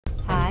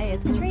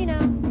it's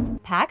Katrina.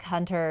 Pack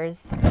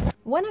hunters.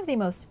 One of the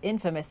most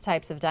infamous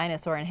types of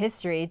dinosaur in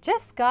history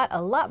just got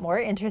a lot more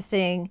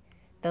interesting.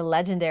 The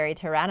legendary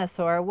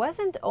Tyrannosaur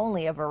wasn't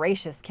only a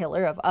voracious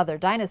killer of other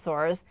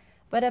dinosaurs,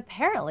 but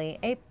apparently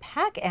a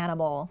pack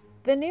animal.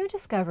 The new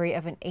discovery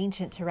of an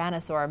ancient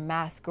Tyrannosaur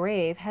mass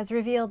grave has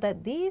revealed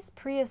that these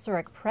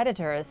prehistoric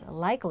predators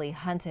likely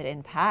hunted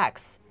in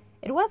packs.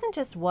 It wasn't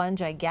just one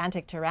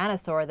gigantic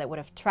Tyrannosaur that would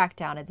have tracked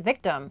down its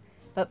victim,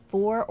 but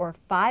 4 or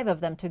 5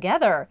 of them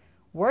together,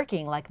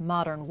 working like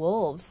modern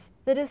wolves.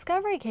 The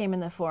discovery came in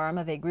the form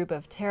of a group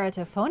of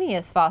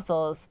Teratophonius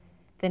fossils.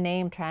 The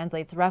name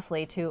translates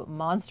roughly to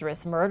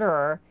monstrous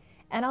murderer,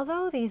 and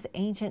although these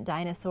ancient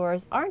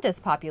dinosaurs aren't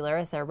as popular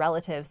as their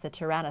relatives the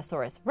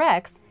Tyrannosaurus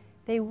rex,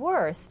 they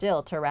were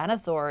still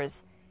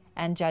tyrannosaurs.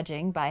 And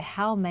judging by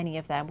how many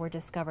of them were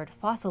discovered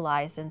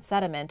fossilized in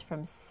sediment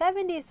from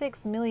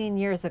 76 million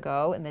years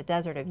ago in the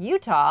desert of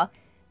Utah,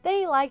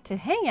 they liked to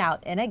hang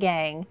out in a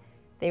gang.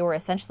 They were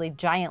essentially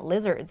giant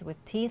lizards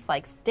with teeth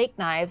like steak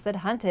knives that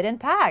hunted in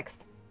packs.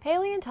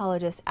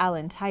 Paleontologist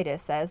Alan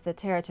Titus says the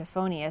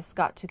Teratophonius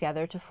got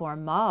together to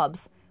form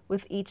mobs,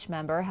 with each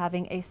member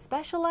having a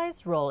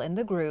specialized role in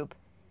the group.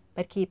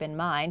 But keep in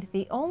mind,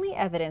 the only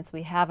evidence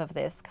we have of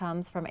this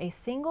comes from a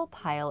single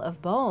pile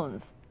of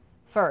bones.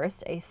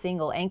 First, a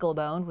single ankle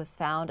bone was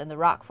found in the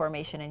rock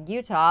formation in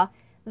Utah,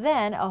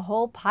 then a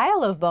whole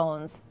pile of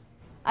bones.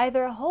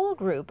 Either a whole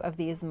group of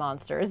these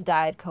monsters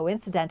died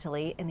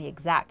coincidentally in the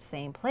exact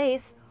same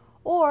place,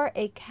 or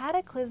a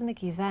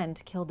cataclysmic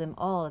event killed them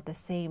all at the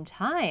same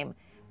time,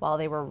 while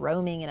they were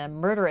roaming in a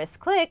murderous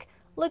clique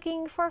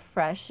looking for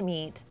fresh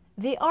meat.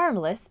 The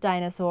armless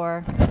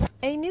dinosaur.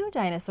 A new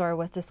dinosaur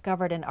was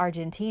discovered in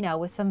Argentina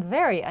with some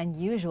very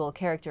unusual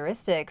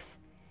characteristics.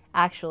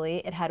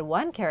 Actually, it had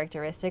one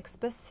characteristic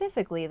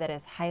specifically that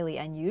is highly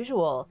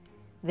unusual.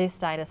 This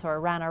dinosaur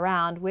ran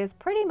around with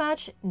pretty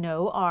much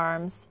no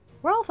arms.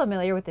 We're all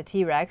familiar with the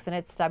T-Rex and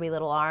its stubby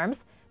little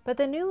arms, but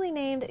the newly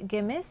named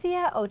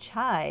Gemisia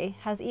ochai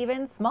has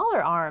even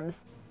smaller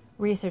arms.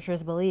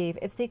 Researchers believe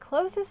it's the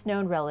closest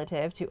known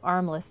relative to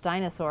armless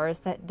dinosaurs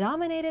that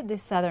dominated the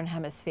southern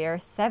hemisphere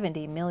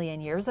 70 million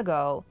years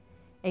ago.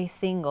 A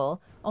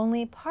single,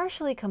 only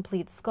partially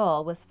complete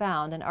skull was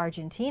found in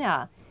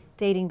Argentina,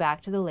 dating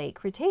back to the late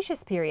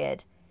Cretaceous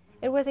period.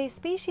 It was a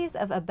species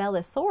of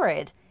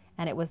abellisaurid,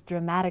 and it was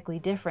dramatically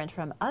different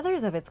from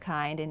others of its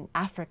kind in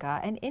Africa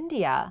and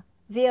India.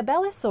 The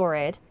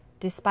abellisaurid,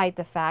 despite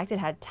the fact it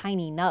had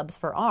tiny nubs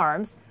for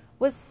arms,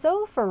 was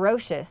so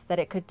ferocious that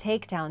it could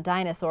take down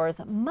dinosaurs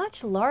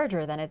much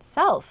larger than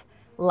itself,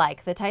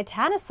 like the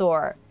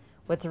titanosaur.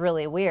 What's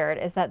really weird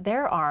is that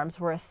their arms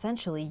were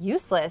essentially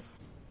useless.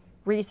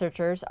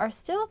 Researchers are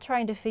still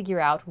trying to figure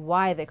out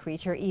why the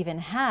creature even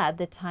had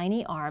the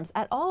tiny arms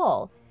at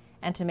all.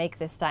 And to make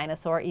this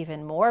dinosaur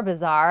even more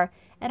bizarre,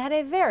 it had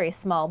a very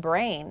small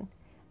brain.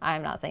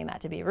 I'm not saying that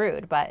to be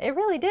rude, but it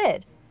really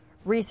did.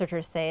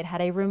 Researchers say it had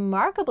a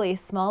remarkably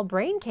small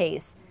brain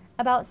case,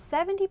 about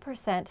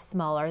 70%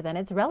 smaller than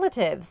its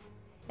relatives.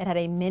 It had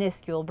a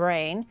minuscule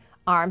brain,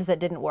 arms that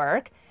didn't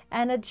work,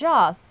 and a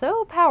jaw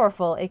so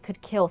powerful it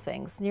could kill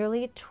things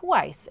nearly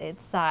twice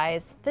its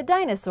size. The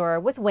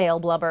dinosaur with whale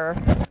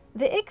blubber.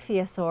 The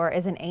ichthyosaur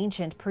is an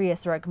ancient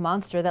prehistoric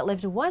monster that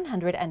lived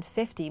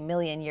 150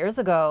 million years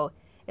ago.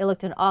 It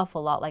looked an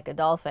awful lot like a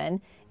dolphin,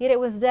 yet it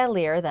was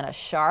deadlier than a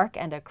shark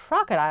and a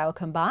crocodile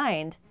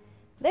combined.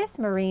 This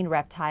marine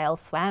reptile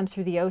swam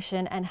through the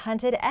ocean and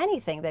hunted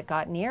anything that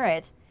got near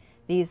it.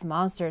 These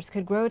monsters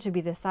could grow to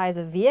be the size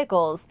of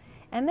vehicles,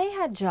 and they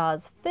had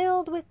jaws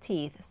filled with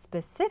teeth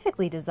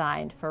specifically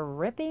designed for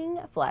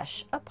ripping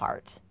flesh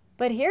apart.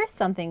 But here's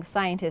something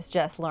scientists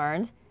just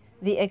learned.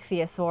 The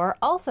ichthyosaur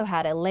also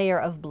had a layer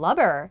of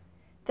blubber.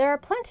 There are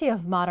plenty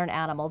of modern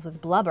animals with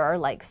blubber,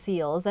 like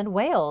seals and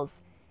whales.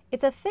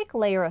 It's a thick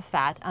layer of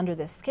fat under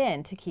the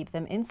skin to keep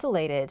them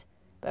insulated.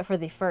 But for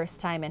the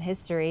first time in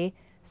history,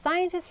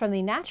 scientists from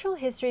the Natural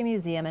History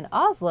Museum in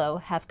Oslo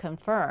have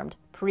confirmed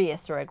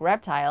prehistoric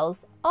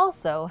reptiles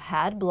also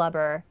had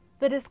blubber.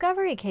 The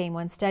discovery came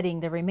when studying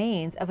the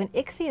remains of an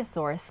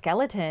ichthyosaur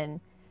skeleton.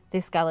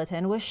 The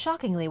skeleton was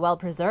shockingly well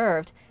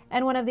preserved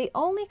and one of the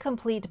only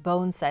complete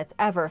bone sets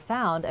ever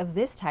found of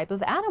this type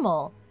of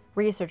animal.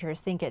 Researchers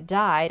think it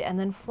died and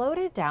then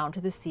floated down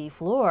to the sea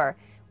floor,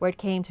 where it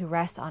came to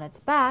rest on its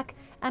back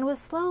and was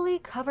slowly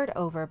covered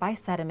over by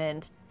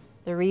sediment.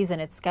 The reason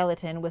its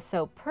skeleton was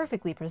so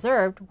perfectly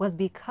preserved was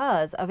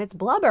because of its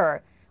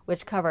blubber,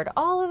 which covered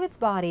all of its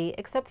body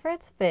except for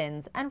its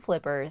fins and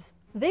flippers.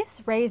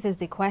 This raises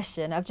the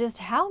question of just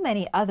how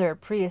many other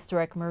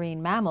prehistoric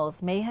marine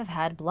mammals may have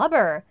had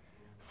blubber.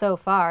 So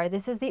far,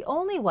 this is the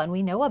only one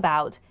we know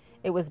about.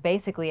 It was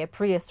basically a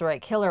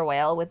prehistoric killer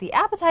whale with the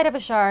appetite of a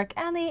shark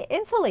and the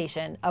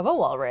insulation of a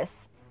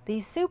walrus.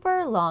 The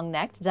super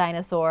long-necked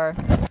dinosaur.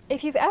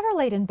 If you've ever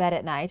laid in bed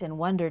at night and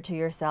wondered to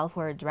yourself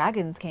where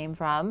dragons came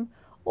from,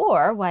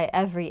 or why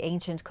every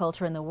ancient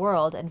culture in the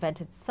world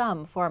invented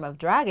some form of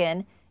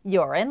dragon,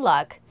 you're in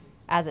luck.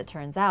 As it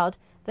turns out,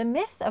 The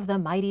myth of the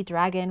mighty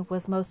dragon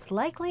was most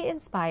likely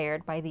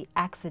inspired by the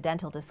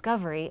accidental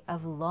discovery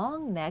of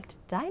long-necked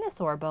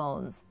dinosaur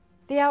bones.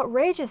 The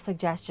outrageous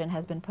suggestion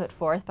has been put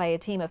forth by a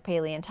team of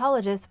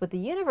paleontologists with the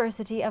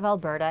University of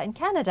Alberta in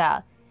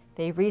Canada.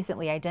 They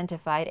recently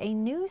identified a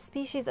new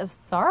species of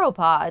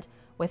sauropod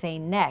with a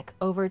neck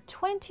over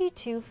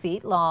 22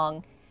 feet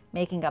long,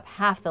 making up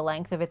half the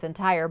length of its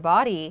entire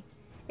body.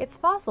 Its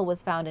fossil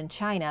was found in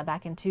China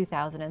back in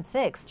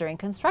 2006 during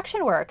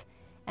construction work,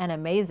 and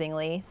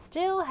amazingly,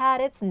 still had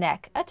its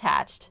neck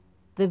attached.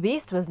 The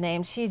beast was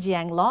named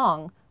Shijiang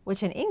Long,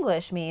 which in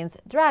English means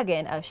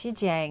Dragon of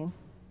Shijiang.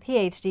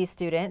 PhD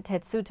student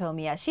Tetsuto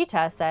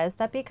Miyashita says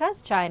that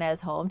because China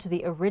is home to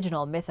the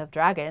original myth of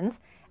dragons,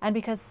 and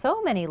because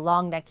so many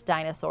long-necked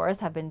dinosaurs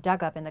have been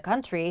dug up in the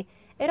country,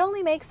 it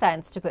only makes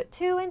sense to put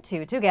two and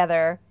two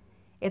together.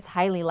 It's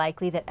highly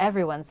likely that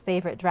everyone's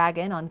favorite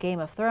dragon on Game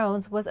of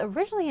Thrones was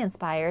originally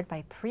inspired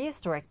by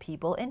prehistoric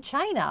people in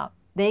China.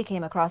 They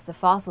came across the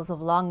fossils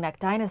of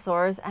long-necked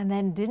dinosaurs and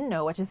then didn't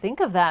know what to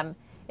think of them.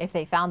 If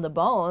they found the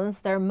bones,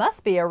 there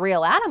must be a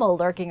real animal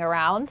lurking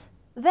around.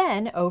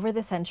 Then, over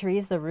the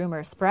centuries, the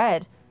rumor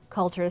spread.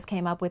 Cultures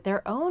came up with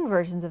their own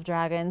versions of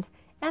dragons,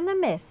 and the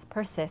myth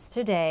persists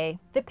today.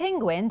 The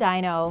penguin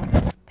dino.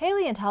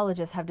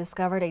 Paleontologists have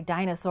discovered a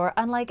dinosaur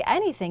unlike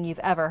anything you've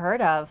ever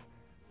heard of.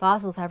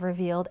 Fossils have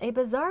revealed a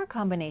bizarre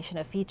combination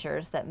of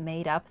features that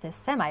made up this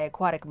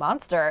semi-aquatic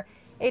monster,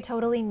 a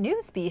totally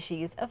new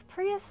species of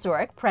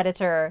prehistoric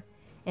predator.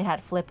 It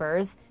had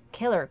flippers,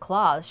 killer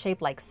claws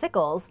shaped like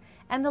sickles,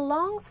 and the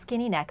long,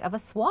 skinny neck of a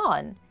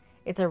swan.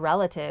 It's a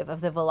relative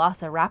of the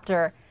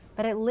velociraptor,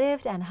 but it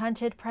lived and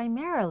hunted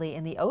primarily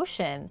in the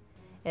ocean.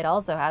 It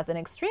also has an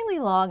extremely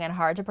long and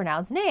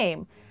hard-to-pronounce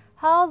name,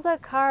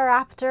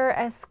 Halzacaraptor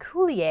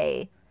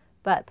esculier.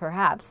 But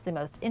perhaps the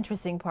most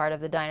interesting part of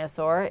the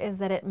dinosaur is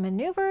that it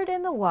maneuvered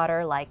in the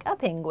water like a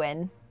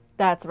penguin.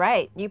 That's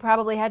right, you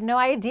probably had no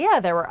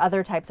idea there were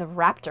other types of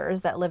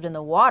raptors that lived in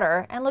the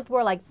water and looked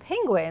more like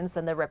penguins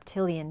than the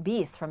reptilian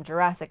beasts from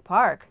Jurassic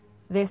Park.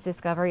 This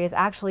discovery is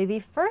actually the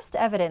first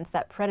evidence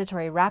that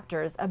predatory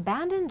raptors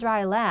abandoned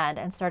dry land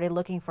and started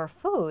looking for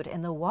food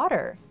in the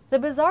water. The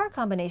bizarre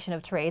combination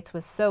of traits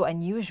was so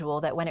unusual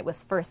that when it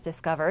was first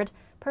discovered,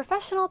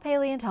 professional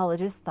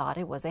paleontologists thought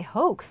it was a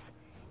hoax.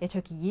 It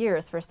took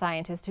years for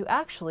scientists to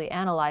actually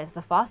analyze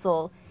the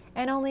fossil,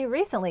 and only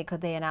recently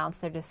could they announce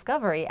their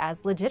discovery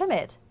as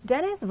legitimate.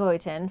 Dennis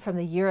Voitin from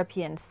the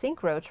European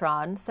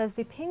Synchrotron says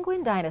the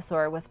penguin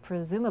dinosaur was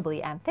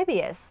presumably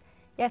amphibious,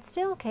 yet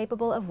still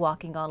capable of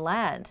walking on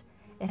land.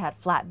 It had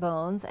flat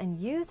bones and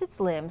used its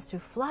limbs to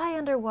fly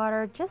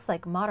underwater just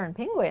like modern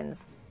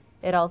penguins.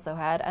 It also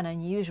had an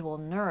unusual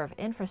nerve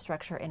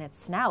infrastructure in its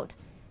snout,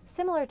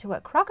 similar to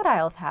what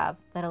crocodiles have,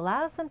 that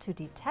allows them to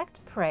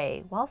detect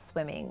prey while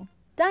swimming.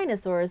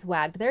 Dinosaurs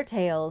wagged their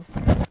tails.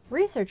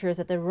 Researchers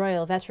at the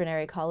Royal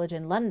Veterinary College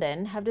in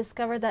London have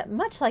discovered that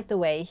much like the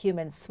way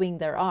humans swing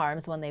their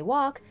arms when they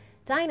walk,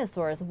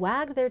 dinosaurs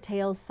wagged their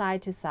tails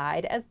side to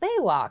side as they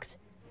walked.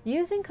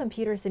 Using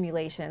computer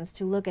simulations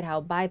to look at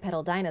how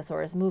bipedal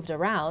dinosaurs moved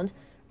around,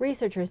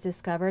 researchers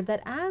discovered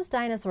that as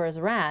dinosaurs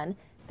ran,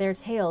 their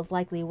tails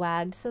likely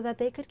wagged so that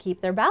they could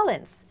keep their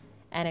balance.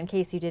 And in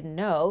case you didn't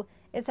know,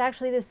 it's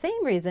actually the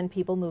same reason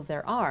people move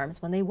their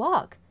arms when they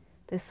walk.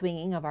 The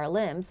swinging of our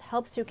limbs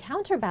helps to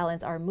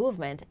counterbalance our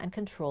movement and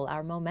control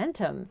our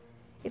momentum.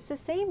 It's the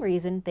same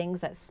reason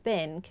things that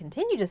spin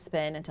continue to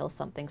spin until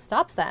something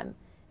stops them.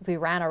 If we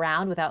ran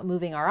around without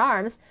moving our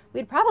arms,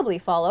 we'd probably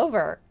fall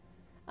over.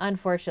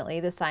 Unfortunately,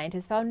 the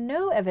scientists found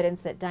no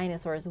evidence that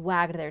dinosaurs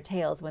wagged their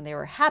tails when they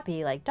were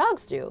happy like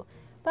dogs do,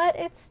 but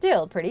it's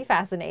still pretty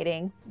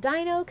fascinating.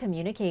 Dino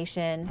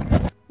communication.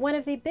 One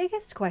of the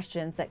biggest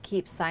questions that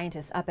keeps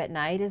scientists up at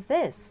night is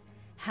this: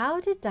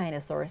 how did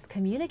dinosaurs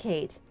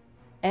communicate?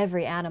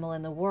 Every animal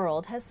in the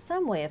world has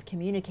some way of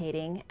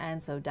communicating,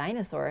 and so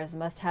dinosaurs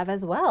must have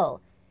as well.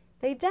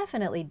 They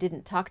definitely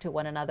didn't talk to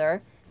one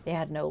another, they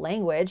had no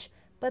language,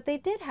 but they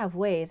did have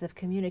ways of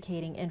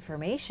communicating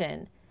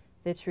information.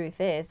 The truth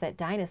is that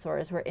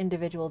dinosaurs were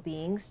individual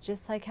beings,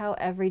 just like how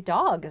every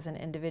dog is an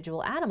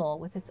individual animal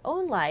with its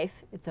own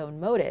life, its own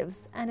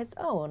motives, and its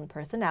own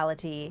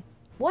personality.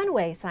 One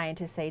way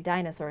scientists say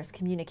dinosaurs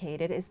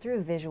communicated is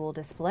through visual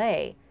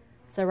display.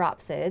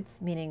 Sauropsids,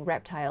 meaning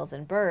reptiles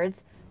and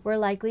birds, were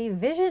likely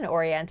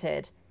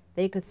vision-oriented.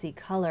 They could see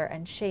color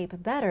and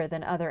shape better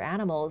than other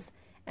animals,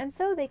 and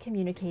so they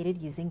communicated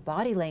using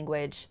body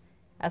language.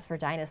 As for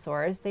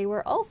dinosaurs, they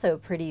were also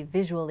pretty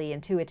visually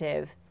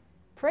intuitive.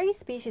 Prey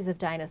species of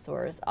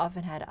dinosaurs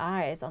often had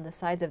eyes on the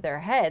sides of their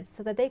heads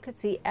so that they could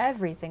see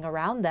everything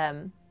around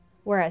them,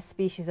 whereas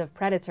species of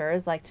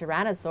predators like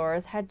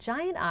tyrannosaurs had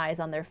giant eyes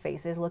on their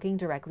faces looking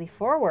directly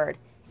forward,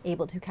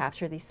 able to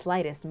capture the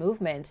slightest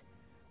movement.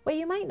 What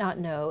you might not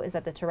know is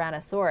that the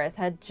Tyrannosaurus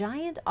had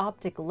giant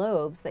optic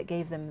lobes that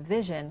gave them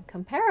vision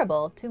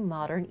comparable to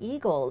modern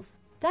eagles.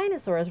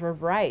 Dinosaurs were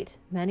bright,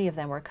 many of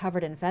them were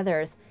covered in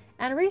feathers,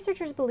 and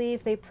researchers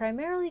believe they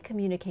primarily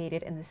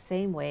communicated in the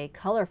same way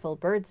colorful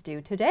birds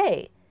do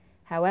today.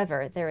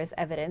 However, there is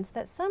evidence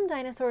that some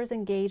dinosaurs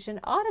engaged in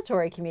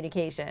auditory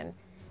communication.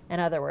 In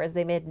other words,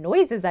 they made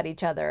noises at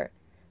each other.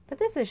 But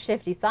this is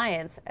shifty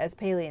science, as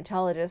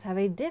paleontologists have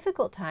a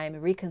difficult time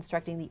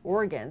reconstructing the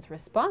organs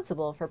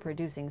responsible for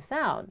producing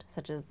sound,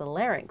 such as the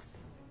larynx.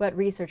 What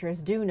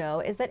researchers do know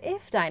is that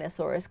if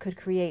dinosaurs could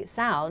create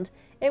sound,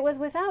 it was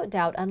without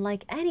doubt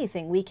unlike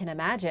anything we can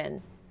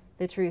imagine.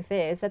 The truth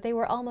is that they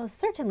were almost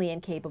certainly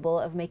incapable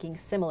of making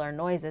similar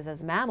noises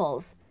as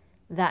mammals.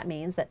 That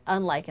means that,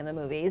 unlike in the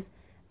movies,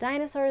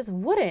 dinosaurs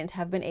wouldn't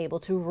have been able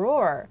to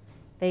roar.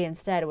 They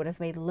instead would have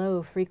made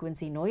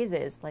low-frequency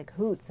noises like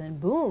hoots and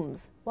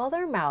booms while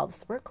their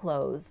mouths were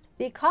closed.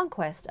 The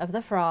conquest of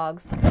the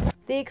frogs.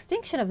 The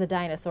extinction of the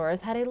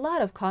dinosaurs had a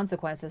lot of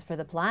consequences for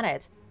the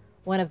planet.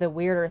 One of the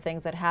weirder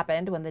things that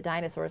happened when the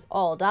dinosaurs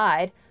all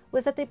died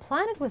was that the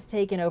planet was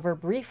taken over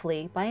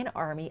briefly by an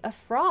army of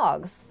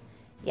frogs.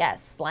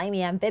 Yes,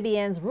 slimy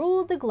amphibians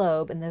ruled the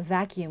globe in the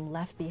vacuum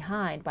left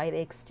behind by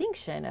the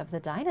extinction of the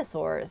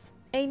dinosaurs.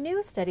 A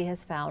new study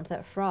has found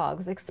that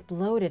frogs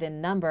exploded in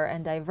number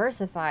and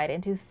diversified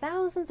into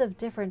thousands of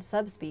different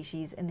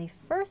subspecies in the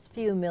first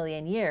few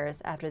million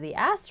years after the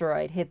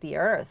asteroid hit the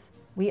Earth.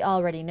 We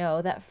already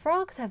know that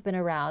frogs have been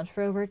around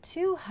for over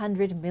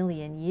 200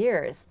 million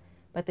years,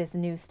 but this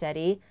new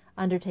study,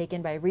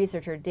 undertaken by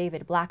researcher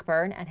David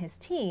Blackburn and his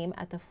team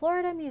at the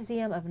Florida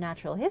Museum of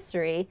Natural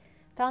History,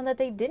 found that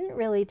they didn't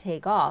really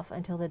take off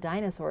until the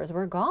dinosaurs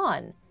were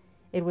gone.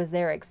 It was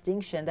their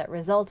extinction that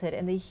resulted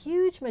in the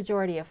huge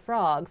majority of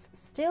frogs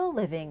still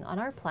living on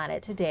our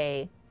planet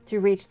today. To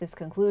reach this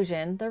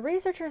conclusion, the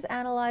researchers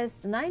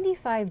analyzed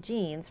 95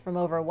 genes from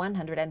over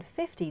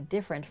 150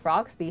 different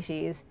frog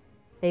species.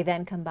 They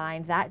then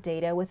combined that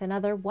data with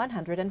another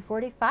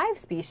 145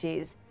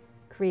 species,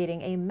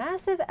 creating a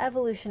massive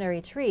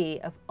evolutionary tree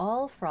of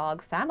all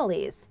frog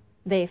families.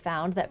 They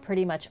found that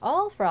pretty much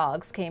all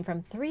frogs came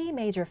from 3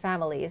 major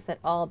families that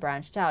all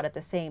branched out at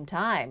the same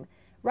time,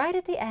 right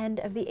at the end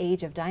of the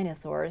age of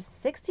dinosaurs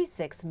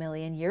 66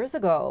 million years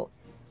ago.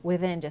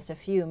 Within just a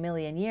few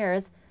million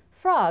years,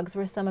 frogs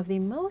were some of the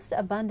most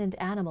abundant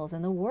animals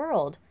in the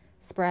world,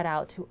 spread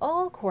out to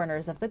all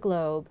corners of the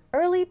globe.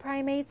 Early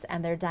primates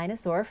and their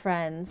dinosaur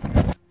friends.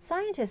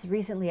 Scientists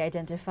recently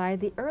identified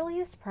the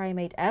earliest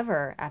primate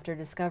ever after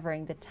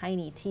discovering the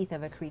tiny teeth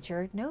of a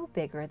creature no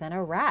bigger than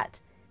a rat.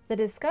 The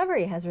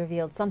discovery has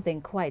revealed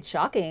something quite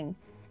shocking.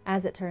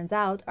 As it turns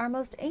out, our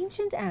most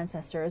ancient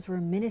ancestors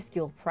were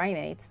minuscule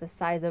primates the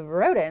size of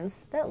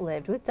rodents that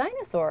lived with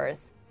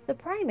dinosaurs. The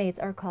primates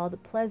are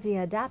called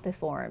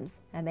plesiadapiforms,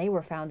 and they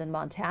were found in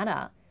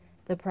Montana.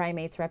 The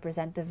primates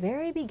represent the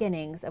very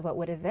beginnings of what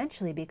would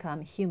eventually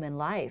become human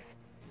life.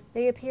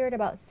 They appeared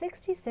about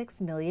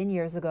 66 million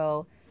years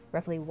ago,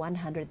 roughly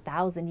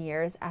 100,000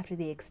 years after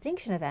the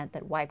extinction event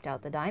that wiped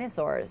out the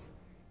dinosaurs.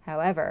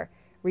 However,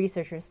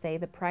 researchers say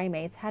the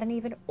primates had an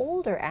even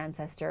older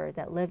ancestor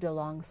that lived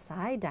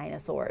alongside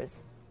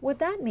dinosaurs. What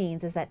that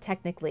means is that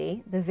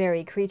technically, the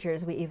very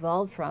creatures we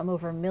evolved from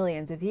over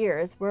millions of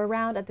years were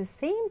around at the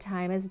same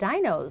time as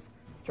dinos,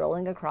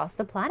 strolling across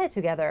the planet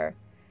together.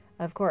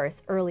 Of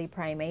course, early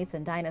primates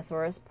and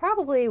dinosaurs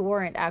probably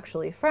weren't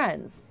actually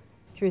friends.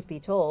 Truth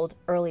be told,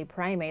 early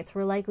primates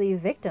were likely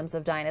victims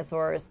of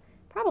dinosaurs,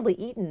 probably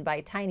eaten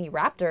by tiny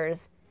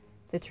raptors.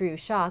 The true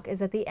shock is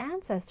that the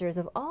ancestors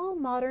of all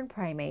modern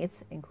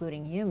primates,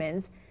 including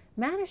humans,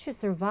 managed to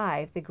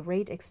survive the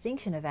great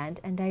extinction event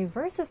and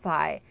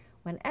diversify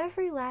when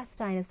every last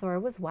dinosaur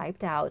was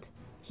wiped out.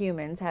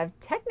 Humans have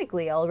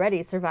technically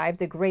already survived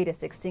the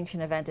greatest extinction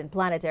event in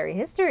planetary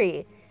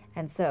history,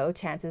 and so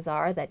chances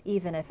are that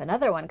even if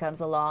another one comes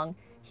along,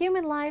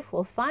 human life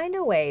will find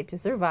a way to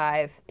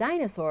survive.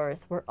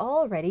 Dinosaurs were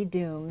already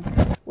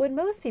doomed. What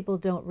most people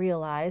don't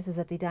realize is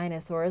that the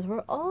dinosaurs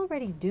were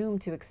already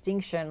doomed to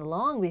extinction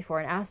long before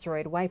an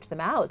asteroid wiped them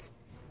out.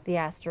 The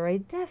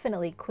asteroid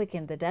definitely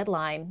quickened the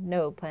deadline,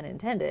 no pun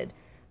intended,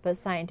 but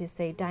scientists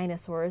say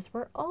dinosaurs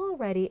were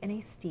already in a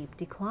steep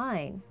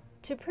decline.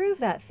 To prove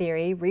that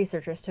theory,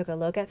 researchers took a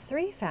look at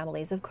 3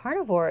 families of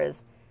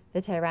carnivores: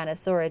 the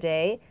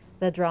Tyrannosauridae,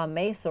 the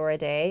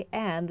Dromaeosauridae,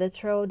 and the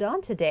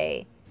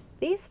Troodontidae.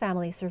 These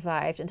families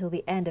survived until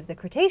the end of the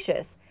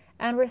Cretaceous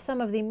and were some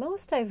of the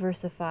most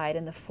diversified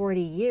in the 40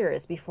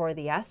 years before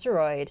the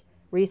asteroid.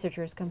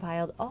 Researchers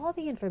compiled all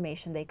the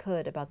information they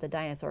could about the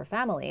dinosaur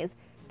families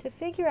to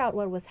figure out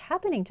what was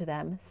happening to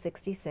them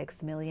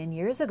 66 million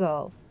years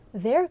ago.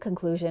 Their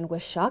conclusion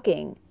was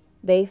shocking.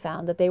 They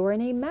found that they were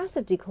in a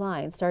massive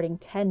decline starting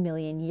 10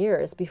 million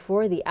years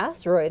before the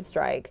asteroid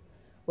strike.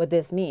 What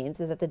this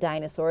means is that the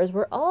dinosaurs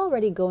were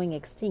already going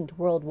extinct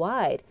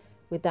worldwide,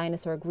 with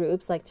dinosaur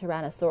groups like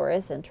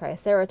Tyrannosaurus and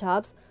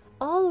Triceratops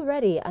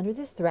already under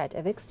the threat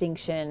of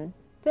extinction.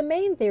 The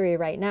main theory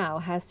right now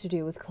has to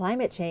do with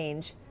climate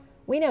change.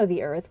 We know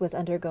the Earth was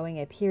undergoing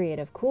a period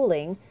of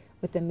cooling,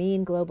 with the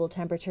mean global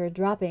temperature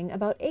dropping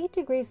about 8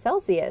 degrees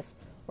Celsius,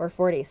 or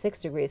 46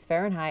 degrees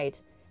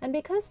Fahrenheit. And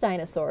because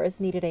dinosaurs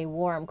needed a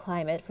warm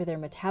climate for their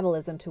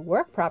metabolism to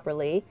work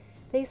properly,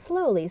 they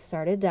slowly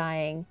started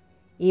dying.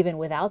 Even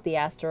without the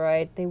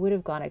asteroid, they would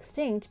have gone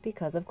extinct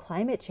because of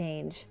climate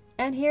change.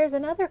 And here's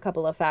another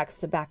couple of facts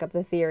to back up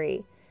the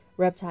theory.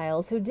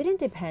 Reptiles who didn't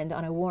depend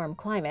on a warm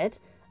climate,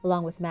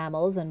 along with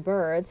mammals and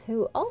birds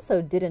who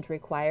also didn't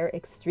require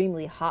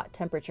extremely hot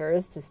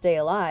temperatures to stay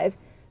alive,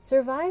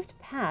 survived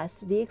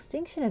past the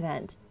extinction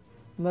event.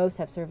 Most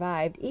have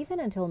survived even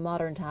until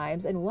modern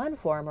times in one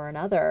form or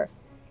another.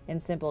 In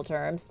simple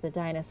terms, the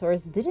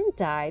dinosaurs didn't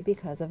die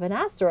because of an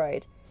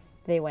asteroid.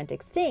 They went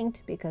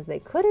extinct because they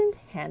couldn't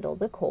handle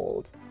the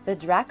cold. The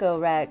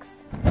Dracorex.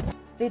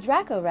 The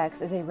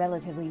Dracorex is a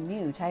relatively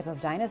new type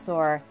of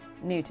dinosaur,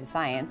 new to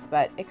science,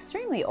 but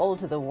extremely old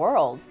to the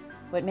world.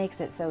 What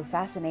makes it so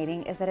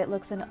fascinating is that it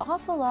looks an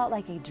awful lot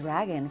like a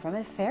dragon from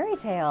a fairy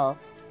tale.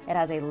 It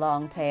has a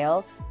long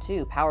tail,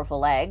 2 powerful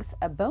legs,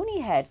 a bony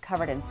head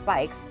covered in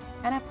spikes,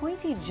 and a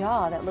pointy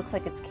jaw that looks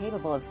like it's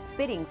capable of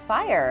spitting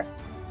fire.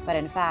 But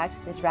in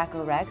fact, the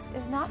Dracorex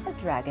is not a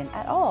dragon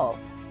at all.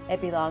 It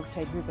belongs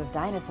to a group of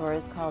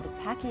dinosaurs called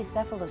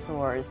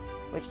pachycephalosaurs,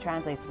 which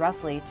translates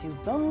roughly to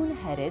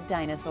bone-headed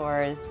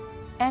dinosaurs.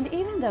 And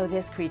even though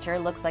this creature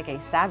looks like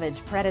a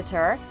savage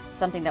predator,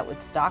 something that would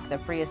stalk the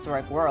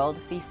prehistoric world,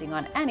 feasting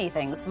on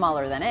anything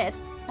smaller than it,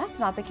 that's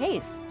not the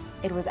case.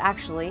 It was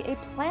actually a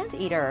plant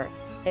eater.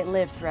 It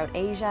lived throughout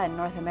Asia and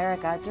North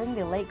America during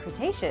the late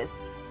Cretaceous,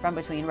 from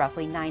between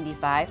roughly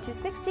 95 to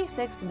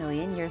 66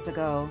 million years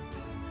ago.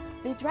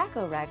 The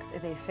Dracorex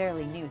is a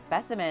fairly new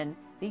specimen,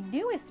 the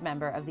newest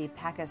member of the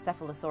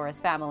Pachycephalosaurus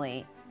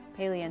family.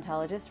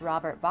 Paleontologist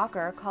Robert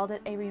Bacher called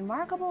it a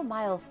remarkable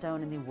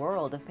milestone in the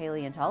world of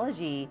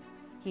paleontology.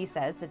 He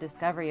says the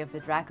discovery of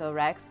the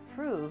Dracorex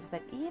proves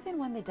that even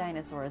when the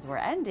dinosaurs were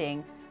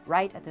ending,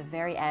 right at the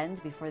very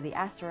end before the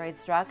asteroid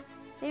struck,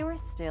 they were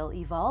still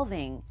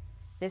evolving.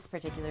 This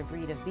particular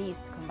breed of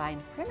beasts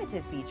combined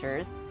primitive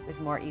features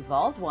with more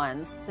evolved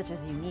ones, such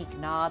as unique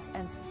knobs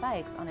and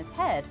spikes on its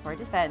head for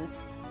defense.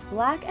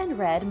 Black and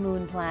red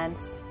moon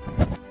plants.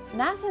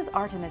 NASA's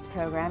Artemis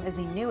program is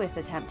the newest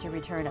attempt to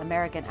return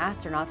American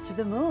astronauts to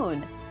the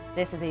moon.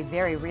 This is a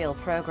very real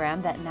program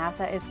that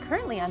NASA is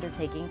currently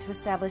undertaking to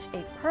establish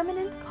a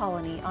permanent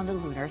colony on the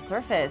lunar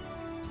surface.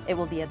 It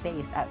will be a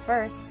base at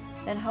first,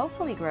 then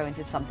hopefully grow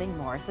into something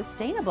more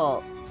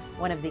sustainable.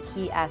 One of the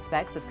key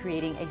aspects of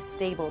creating a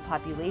stable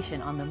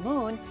population on the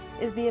moon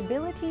is the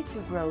ability to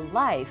grow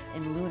life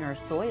in lunar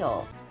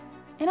soil.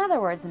 In other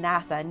words,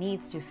 NASA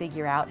needs to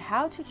figure out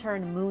how to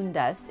turn moon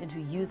dust into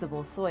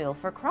usable soil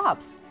for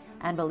crops.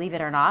 And believe it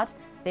or not,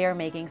 they are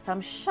making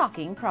some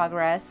shocking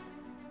progress.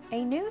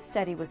 A new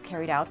study was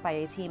carried out by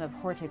a team of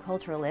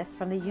horticulturalists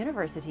from the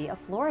University of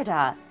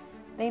Florida.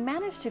 They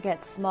managed to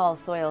get small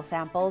soil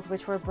samples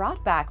which were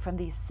brought back from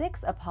the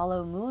 6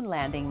 Apollo moon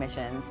landing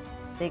missions.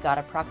 They got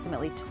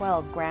approximately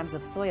 12 grams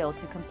of soil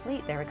to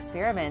complete their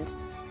experiment.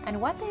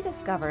 And what they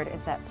discovered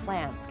is that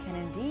plants can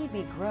indeed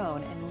be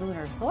grown in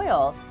lunar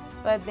soil,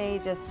 but they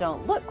just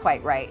don't look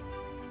quite right.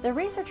 The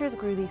researchers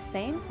grew these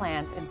same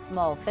plants in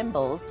small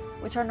thimbles,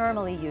 which are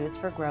normally used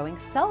for growing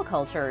cell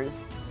cultures.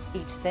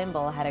 Each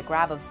thimble had a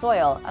grab of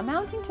soil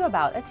amounting to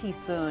about a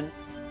teaspoon.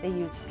 They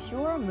used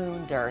pure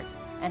moon dirt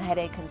and had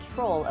a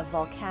control of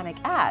volcanic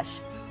ash,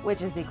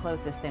 which is the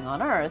closest thing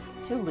on Earth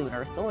to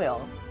lunar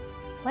soil.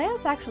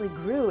 Plants actually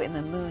grew in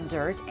the moon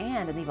dirt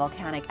and in the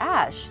volcanic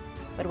ash,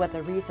 but what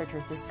the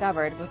researchers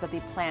discovered was that the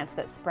plants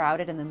that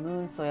sprouted in the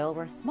moon soil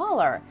were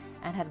smaller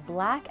and had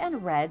black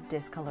and red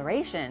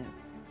discoloration.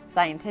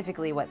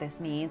 Scientifically, what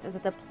this means is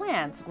that the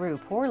plants grew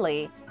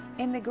poorly.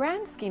 In the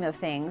grand scheme of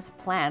things,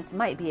 plants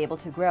might be able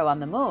to grow on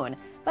the moon,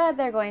 but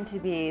they're going to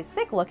be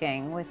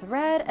sick-looking with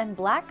red and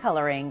black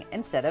coloring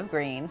instead of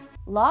green.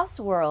 Lost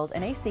world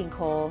in a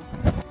sinkhole.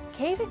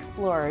 Cave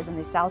explorers in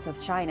the south of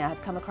China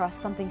have come across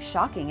something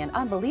shocking and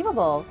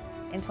unbelievable.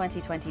 In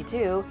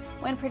 2022,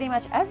 when pretty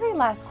much every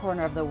last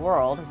corner of the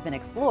world has been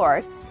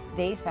explored,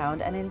 they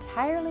found an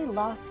entirely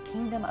lost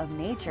kingdom of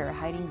nature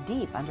hiding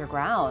deep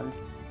underground.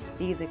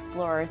 These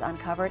explorers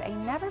uncovered a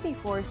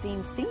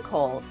never-before-seen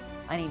sinkhole,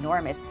 an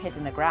enormous pit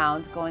in the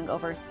ground going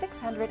over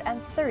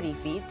 630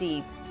 feet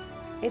deep.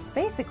 It's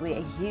basically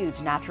a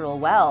huge natural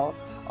well,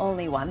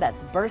 only one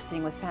that's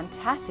bursting with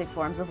fantastic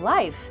forms of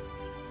life.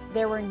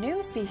 There were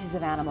new species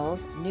of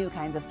animals, new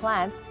kinds of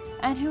plants,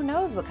 and who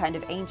knows what kind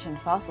of ancient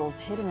fossils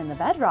hidden in the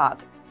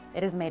bedrock.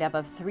 It is made up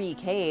of 3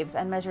 caves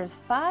and measures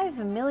 5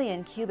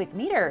 million cubic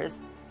meters,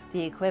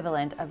 the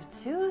equivalent of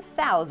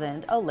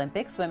 2,000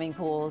 Olympic swimming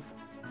pools.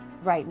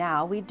 Right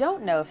now, we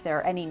don't know if there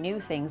are any new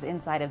things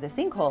inside of the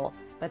sinkhole,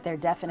 but there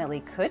definitely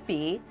could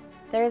be.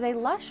 There is a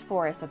lush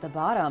forest at the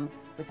bottom,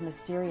 with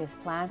mysterious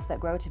plants that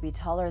grow to be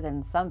taller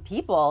than some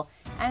people,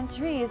 and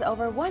trees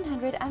over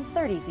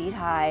 130 feet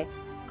high,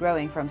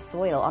 growing from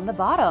soil on the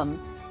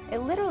bottom. It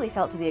literally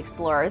felt to the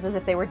explorers as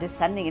if they were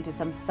descending into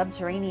some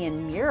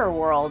subterranean mirror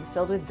world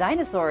filled with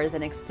dinosaurs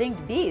and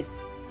extinct beasts.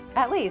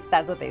 At least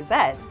that's what they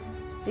said.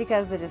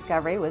 Because the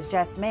discovery was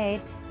just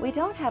made, we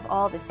don't have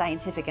all the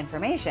scientific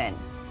information.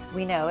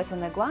 We know it's in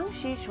the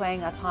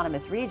Guangxi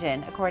Autonomous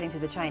Region, according to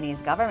the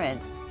Chinese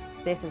government.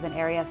 This is an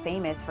area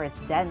famous for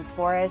its dense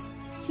forests,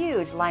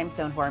 huge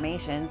limestone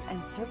formations,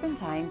 and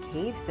serpentine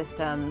cave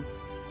systems.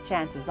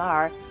 Chances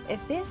are,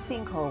 if this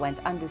sinkhole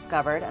went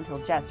undiscovered until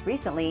just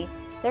recently,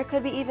 there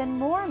could be even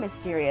more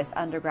mysterious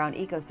underground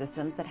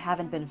ecosystems that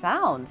haven't been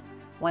found,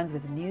 ones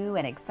with new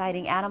and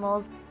exciting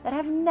animals that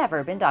have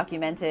never been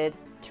documented.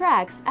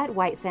 Tracks at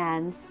White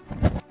Sands.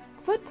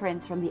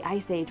 Footprints from the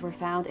Ice Age were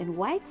found in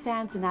White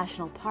Sands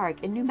National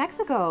Park in New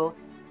Mexico.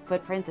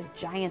 Footprints of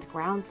giant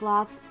ground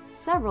sloths,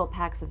 several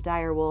packs of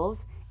dire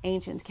wolves,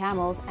 ancient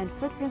camels, and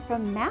footprints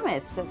from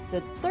mammoths that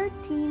stood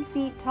 13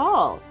 feet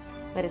tall.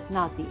 But it's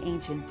not the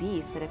ancient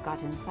beasts that have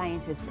gotten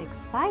scientists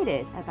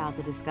excited about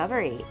the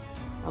discovery.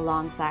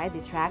 Alongside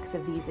the tracks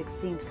of these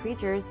extinct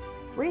creatures,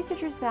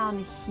 researchers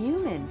found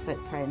human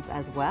footprints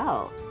as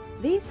well.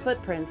 These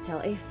footprints tell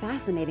a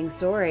fascinating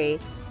story.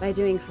 By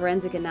doing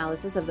forensic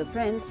analysis of the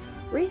prints,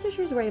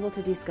 researchers were able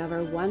to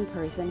discover one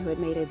person who had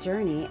made a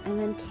journey and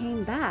then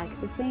came back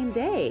the same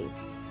day.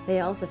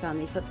 They also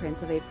found the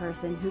footprints of a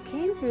person who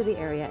came through the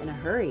area in a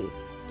hurry,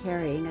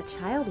 carrying a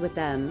child with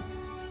them.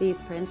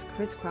 These prints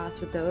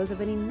crisscrossed with those of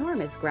an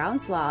enormous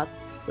ground sloth,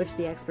 which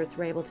the experts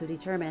were able to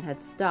determine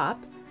had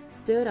stopped,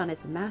 stood on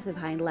its massive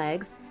hind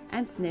legs,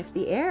 and sniffed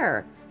the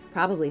air,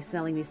 probably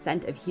smelling the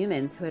scent of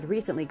humans who had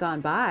recently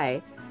gone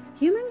by.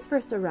 Humans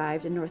first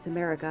arrived in North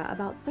America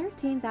about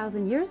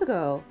 13,000 years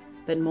ago,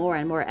 but more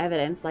and more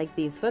evidence like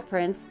these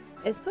footprints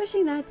is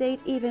pushing that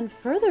date even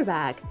further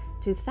back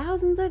to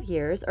thousands of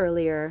years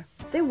earlier.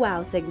 The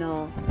wow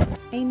signal.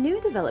 A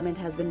new development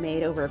has been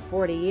made over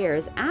 40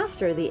 years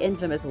after the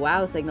infamous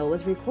wow signal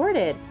was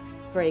recorded.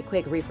 For a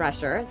quick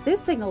refresher, this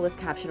signal was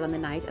captured on the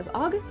night of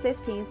August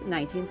 15,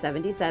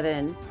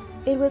 1977.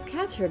 It was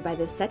captured by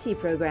the SETI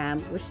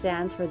program, which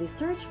stands for the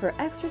Search for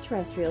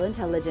Extraterrestrial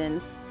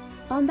Intelligence.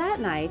 On that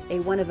night, a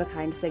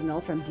one-of-a-kind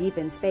signal from deep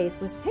in space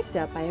was picked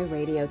up by a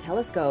radio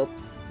telescope.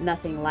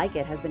 Nothing like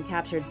it has been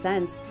captured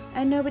since,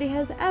 and nobody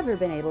has ever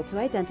been able to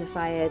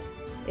identify it.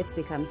 It's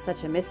become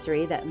such a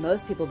mystery that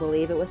most people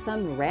believe it was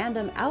some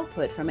random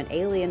output from an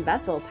alien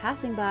vessel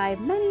passing by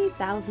many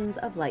thousands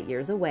of light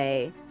years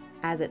away.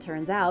 As it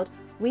turns out,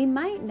 we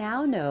might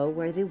now know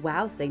where the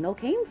wow signal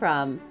came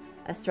from.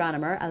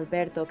 Astronomer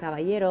Alberto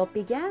Caballero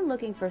began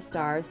looking for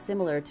stars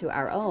similar to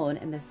our own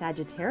in the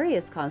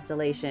Sagittarius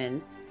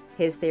constellation.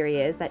 His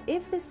theory is that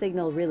if the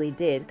signal really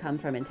did come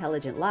from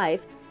intelligent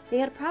life, they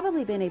had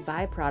probably been a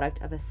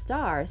byproduct of a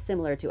star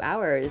similar to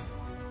ours.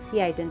 He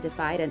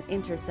identified an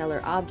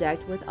interstellar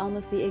object with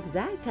almost the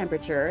exact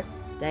temperature,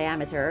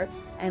 diameter,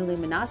 and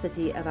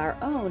luminosity of our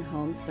own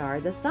home star,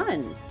 the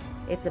Sun.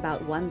 It's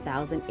about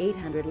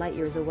 1,800 light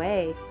years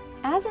away.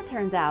 As it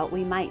turns out,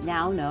 we might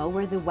now know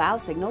where the wow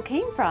signal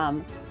came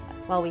from.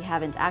 While we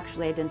haven't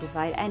actually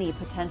identified any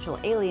potential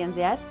aliens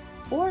yet,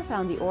 or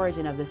found the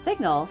origin of the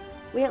signal,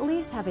 we at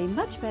least have a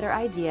much better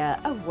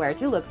idea of where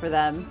to look for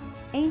them.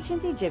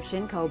 Ancient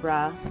Egyptian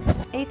cobra.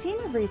 A team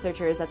of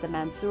researchers at the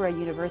Mansoura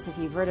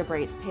University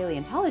Vertebrate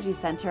Paleontology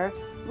Center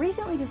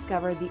recently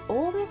discovered the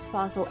oldest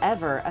fossil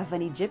ever of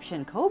an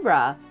Egyptian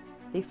cobra.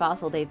 The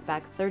fossil dates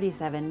back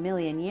 37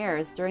 million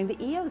years during the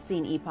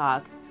Eocene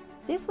epoch.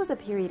 This was a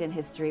period in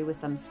history with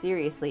some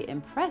seriously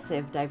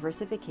impressive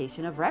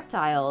diversification of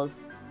reptiles.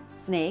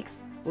 Snakes,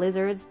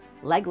 lizards,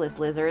 legless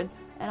lizards,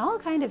 and all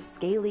kinds of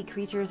scaly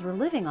creatures were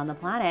living on the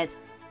planet,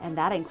 and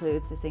that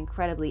includes this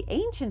incredibly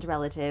ancient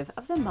relative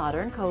of the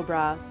modern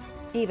cobra.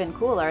 Even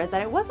cooler is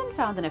that it wasn't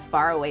found in a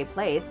faraway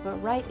place,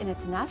 but right in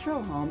its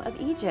natural home of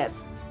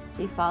Egypt.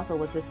 The fossil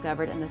was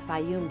discovered in the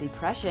Fayum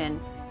Depression,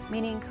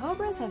 meaning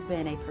cobras have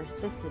been a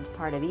persistent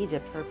part of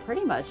Egypt for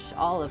pretty much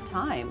all of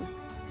time.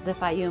 The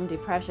Fayum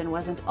Depression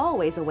wasn't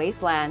always a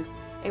wasteland.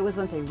 It was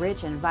once a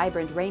rich and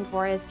vibrant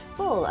rainforest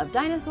full of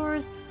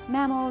dinosaurs,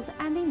 mammals,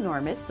 and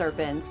enormous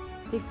serpents.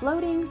 The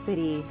floating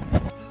city.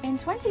 In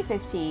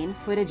 2015,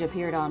 footage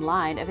appeared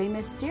online of a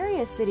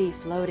mysterious city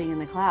floating in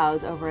the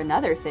clouds over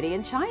another city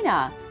in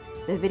China.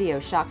 The video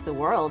shocked the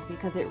world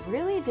because it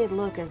really did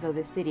look as though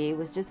the city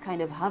was just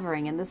kind of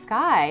hovering in the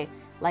sky,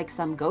 like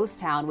some ghost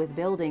town with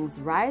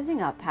buildings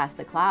rising up past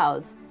the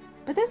clouds.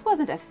 But this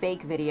wasn't a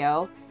fake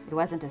video, it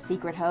wasn't a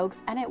secret hoax,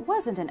 and it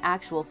wasn't an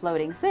actual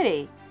floating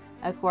city.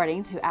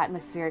 According to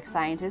atmospheric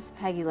scientist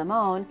Peggy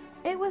Lamone,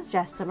 it was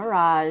just a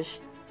mirage.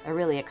 A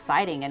really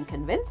exciting and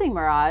convincing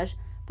mirage,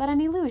 but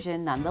an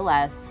illusion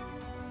nonetheless.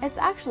 It's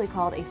actually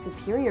called a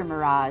superior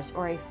mirage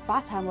or a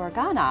fata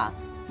morgana,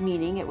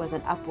 meaning it was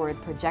an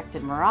upward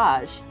projected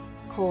mirage.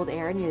 Cold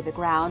air near the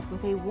ground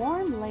with a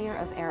warm layer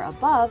of air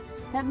above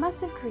that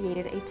must have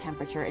created a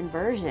temperature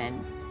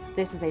inversion.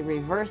 This is a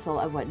reversal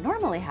of what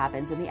normally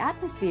happens in the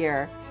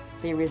atmosphere.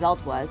 The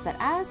result was that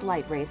as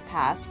light rays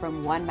passed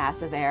from one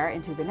mass of air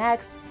into the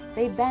next,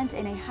 they bent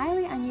in a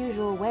highly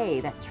unusual way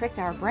that tricked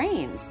our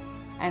brains.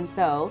 And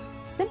so,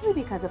 simply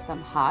because of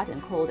some hot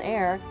and cold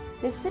air,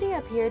 this city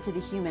appeared to the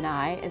human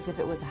eye as if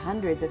it was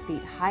hundreds of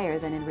feet higher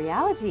than in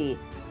reality,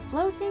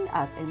 floating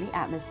up in the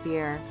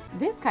atmosphere.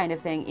 This kind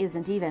of thing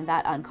isn't even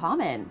that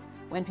uncommon.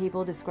 When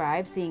people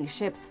describe seeing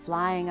ships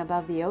flying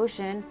above the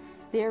ocean,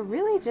 they're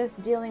really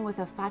just dealing with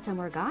a fata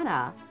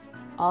morgana.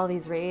 All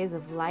these rays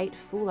of light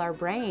fool our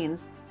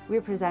brains.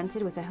 We're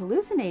presented with a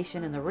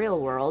hallucination in the real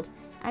world,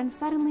 and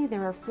suddenly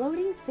there are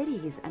floating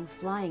cities and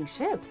flying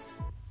ships.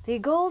 The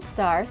gold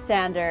star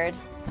standard.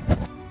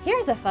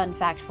 Here's a fun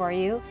fact for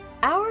you.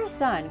 Our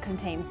sun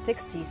contains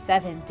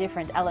 67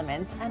 different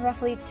elements and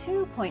roughly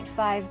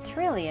 2.5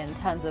 trillion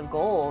tons of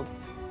gold.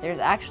 There's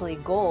actually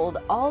gold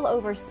all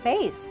over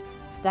space,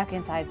 stuck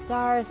inside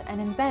stars and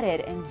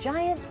embedded in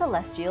giant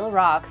celestial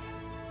rocks.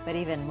 But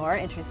even more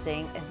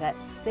interesting is that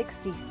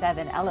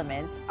 67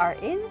 elements are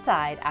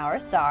inside our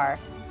star.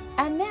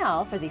 And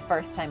now, for the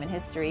first time in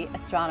history,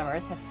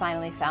 astronomers have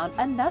finally found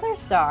another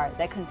star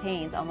that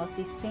contains almost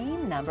the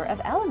same number of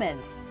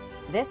elements.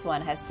 This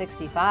one has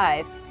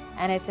 65,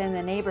 and it's in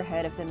the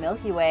neighborhood of the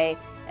Milky Way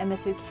and the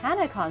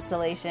Tucana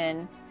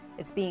constellation.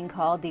 It's being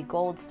called the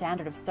gold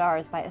standard of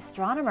stars by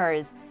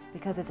astronomers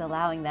because it's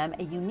allowing them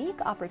a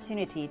unique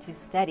opportunity to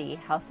study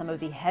how some of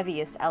the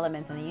heaviest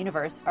elements in the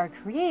universe are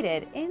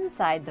created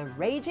inside the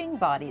raging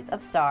bodies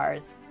of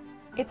stars.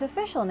 Its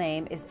official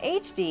name is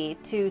HD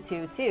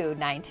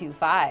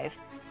 222925.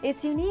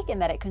 It's unique in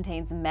that it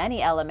contains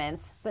many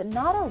elements, but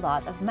not a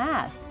lot of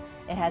mass.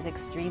 It has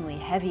extremely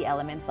heavy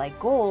elements like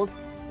gold,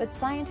 but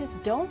scientists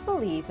don't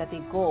believe that the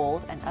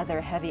gold and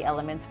other heavy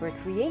elements were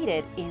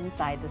created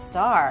inside the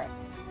star.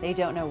 They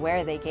don't know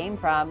where they came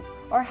from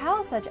or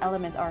how such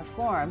elements are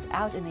formed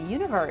out in the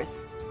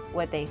universe.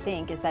 What they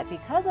think is that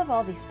because of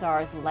all the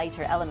star's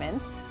lighter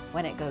elements,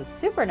 when it goes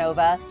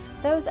supernova,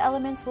 those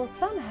elements will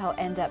somehow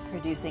end up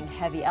producing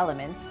heavy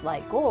elements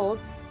like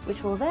gold,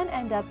 which will then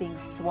end up being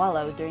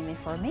swallowed during the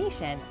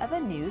formation of a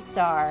new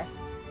star.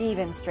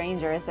 Even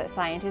stranger is that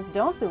scientists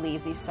don't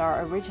believe the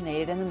star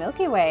originated in the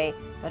Milky Way,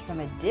 but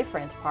from a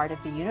different part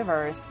of the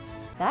universe.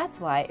 That's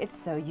why it's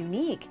so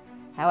unique.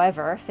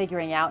 However,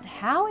 figuring out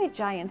how a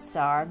giant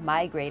star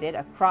migrated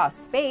across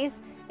space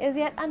is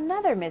yet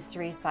another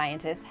mystery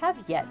scientists have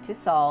yet to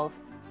solve.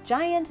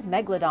 Giant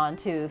megalodon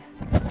tooth.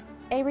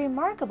 A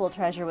remarkable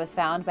treasure was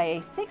found by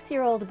a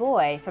 6-year-old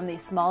boy from the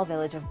small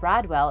village of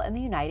Bradwell in the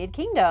United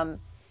Kingdom.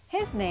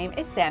 His name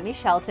is Sammy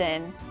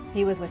Shelton.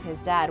 He was with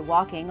his dad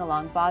walking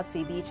along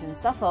Bodsey Beach in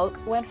Suffolk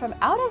when from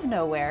out of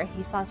nowhere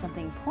he saw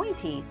something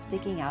pointy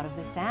sticking out of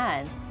the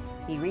sand.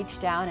 He reached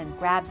down and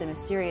grabbed the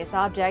mysterious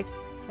object,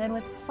 then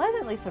was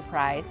pleasantly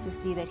surprised to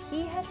see that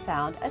he had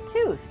found a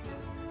tooth.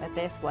 But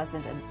this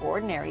wasn't an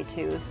ordinary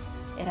tooth.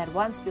 It had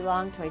once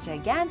belonged to a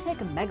gigantic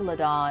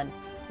megalodon,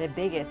 the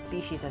biggest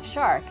species of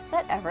shark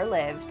that ever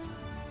lived.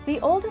 The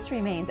oldest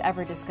remains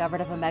ever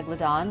discovered of a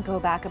megalodon go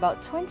back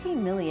about 20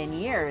 million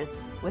years,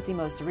 with the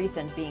most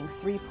recent being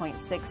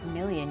 3.6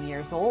 million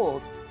years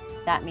old.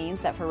 That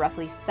means that for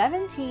roughly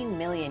 17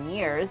 million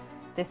years,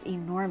 this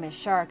enormous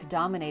shark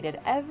dominated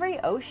every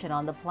ocean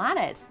on the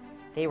planet.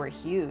 They were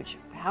huge,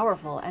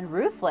 powerful, and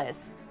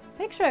ruthless.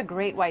 Picture a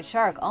great white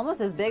shark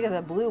almost as big as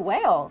a blue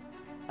whale.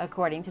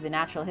 According to the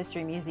Natural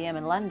History Museum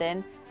in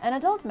London, an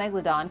adult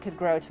megalodon could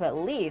grow to at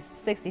least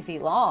 60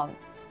 feet long.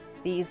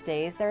 These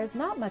days, there is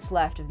not much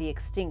left of the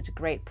extinct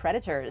great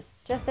predators,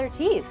 just their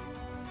teeth.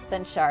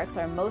 Since sharks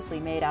are mostly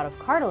made out of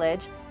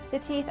cartilage, the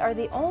teeth are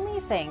the only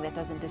thing that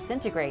doesn't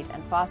disintegrate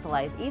and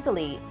fossilize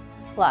easily.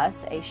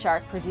 Plus, a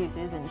shark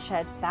produces and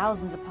sheds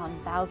thousands upon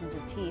thousands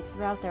of teeth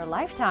throughout their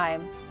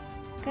lifetime.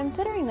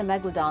 Considering the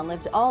megalodon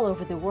lived all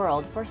over the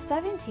world for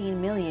 17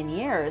 million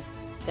years,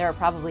 there are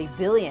probably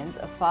billions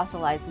of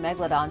fossilized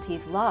megalodon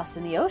teeth lost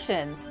in the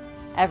oceans.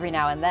 Every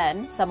now and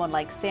then, someone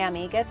like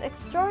Sammy gets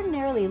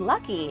extraordinarily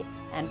lucky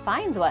and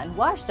finds one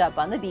washed up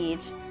on the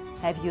beach.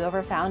 Have you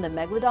ever found a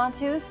megalodon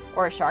tooth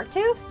or a shark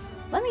tooth?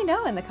 Let me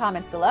know in the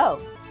comments below.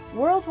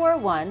 World War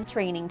I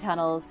training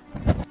tunnels.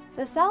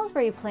 The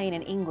Salisbury Plain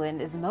in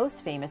England is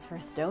most famous for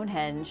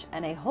Stonehenge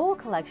and a whole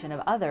collection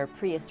of other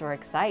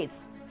prehistoric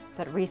sites.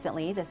 But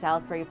recently, the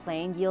Salisbury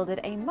Plain yielded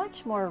a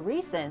much more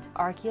recent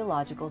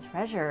archaeological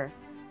treasure.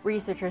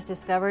 Researchers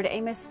discovered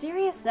a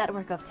mysterious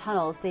network of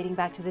tunnels dating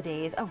back to the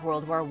days of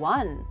World War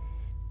I.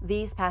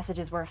 These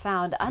passages were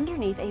found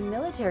underneath a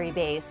military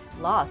base,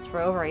 lost for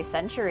over a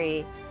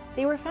century.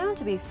 They were found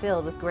to be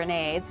filled with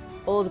grenades,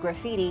 old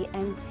graffiti,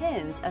 and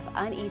tins of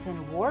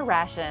uneaten war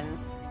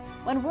rations.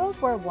 When World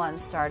War I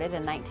started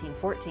in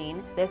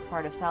 1914, this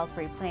part of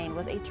Salisbury Plain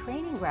was a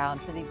training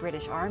ground for the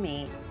British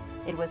Army.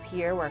 It was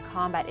here where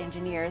combat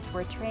engineers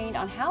were trained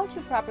on how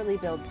to properly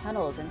build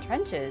tunnels and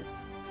trenches.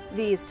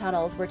 These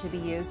tunnels were to be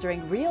used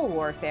during real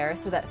warfare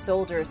so that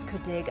soldiers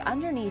could dig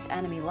underneath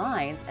enemy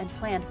lines and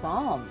plant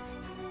bombs.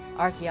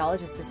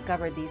 Archaeologists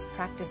discovered these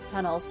practice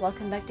tunnels while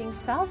conducting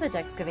salvage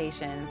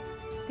excavations.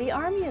 The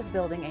Army is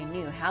building a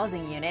new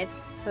housing unit,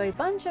 so a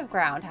bunch of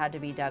ground had to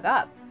be dug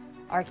up.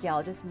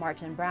 Archaeologist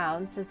Martin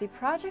Brown says the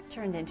project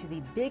turned into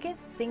the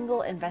biggest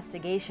single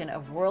investigation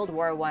of World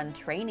War I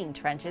training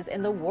trenches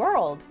in the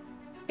world.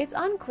 It's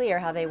unclear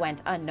how they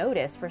went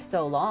unnoticed for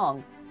so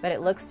long, but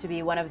it looks to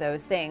be one of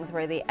those things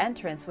where the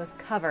entrance was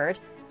covered,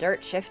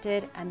 dirt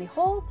shifted, and the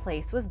whole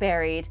place was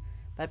buried.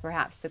 But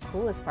perhaps the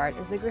coolest part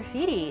is the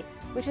graffiti,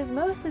 which is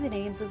mostly the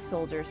names of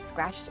soldiers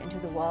scratched into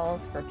the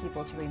walls for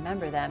people to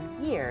remember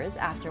them years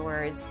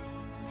afterwards.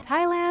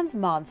 Thailand's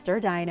monster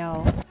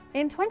dino.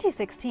 In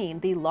 2016,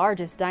 the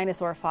largest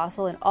dinosaur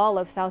fossil in all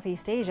of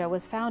Southeast Asia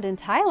was found in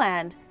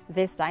Thailand.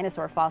 This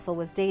dinosaur fossil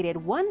was dated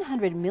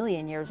 100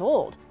 million years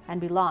old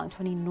and belonged to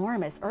an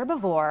enormous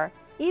herbivore.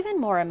 Even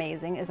more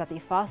amazing is that the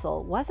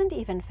fossil wasn't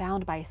even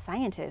found by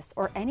scientists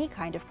or any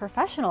kind of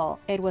professional.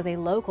 It was a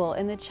local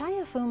in the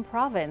Chiafum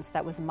province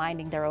that was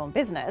minding their own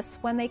business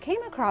when they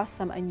came across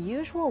some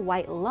unusual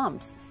white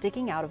lumps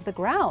sticking out of the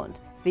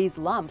ground. These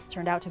lumps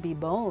turned out to be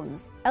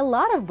bones. A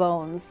lot of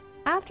bones.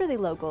 After the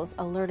locals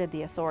alerted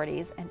the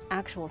authorities and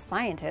actual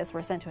scientists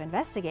were sent to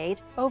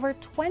investigate, over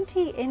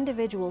 20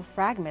 individual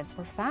fragments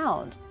were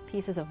found.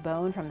 Pieces of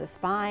bone from the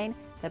spine,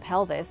 the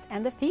pelvis,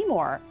 and the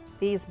femur.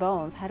 These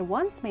bones had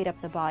once made up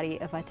the body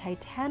of a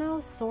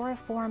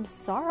titanosauriform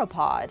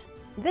sauropod.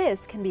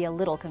 This can be a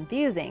little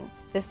confusing.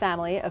 The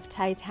family of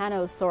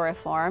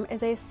Titanosauriform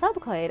is a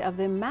subclade of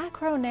the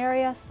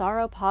Macronaria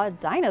sauropod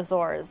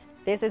dinosaurs.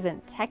 This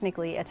isn't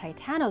technically a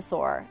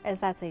titanosaur, as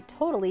that's a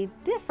totally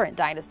different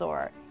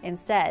dinosaur.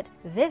 Instead,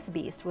 this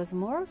beast was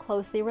more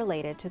closely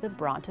related to the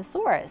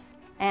Brontosaurus,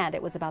 and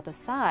it was about the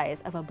size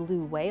of a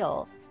blue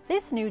whale.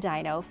 This new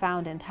dino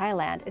found in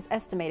Thailand is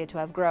estimated to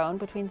have grown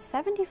between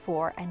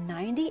 74 and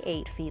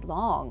 98 feet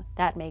long.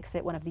 That makes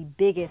it one of the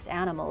biggest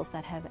animals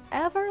that have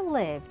ever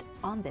lived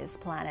on this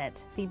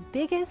planet. The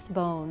biggest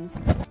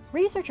bones.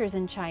 Researchers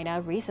in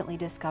China recently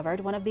discovered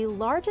one of the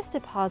largest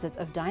deposits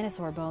of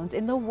dinosaur bones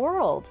in the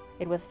world.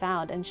 It was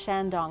found in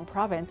Shandong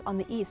province on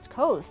the east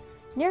coast,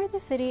 near the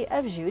city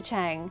of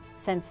Zhucheng.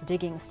 Since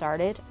digging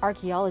started,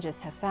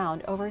 archaeologists have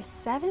found over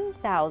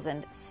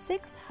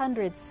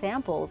 7,600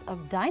 samples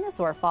of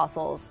dinosaur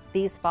fossils.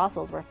 These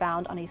fossils were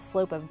found on a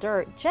slope of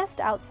dirt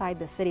just outside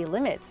the city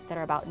limits that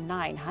are about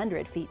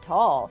 900 feet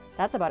tall.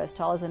 That's about as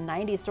tall as a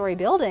 90-story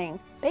building.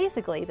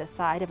 Basically the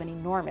side of an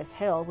enormous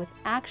hill with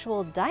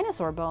actual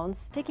dinosaur bones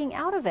sticking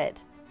out of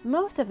it.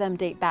 Most of them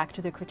date back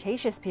to the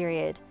Cretaceous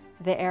period,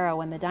 the era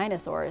when the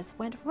dinosaurs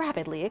went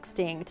rapidly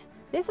extinct.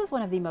 This is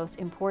one of the most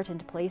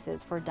important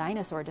places for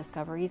dinosaur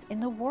discoveries in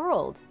the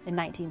world. In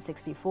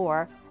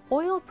 1964,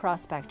 oil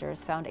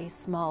prospectors found a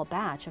small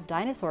batch of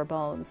dinosaur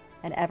bones,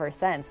 and ever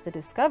since, the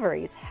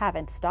discoveries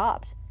haven't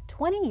stopped.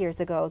 20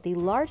 years ago, the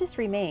largest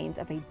remains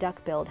of a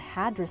duck-billed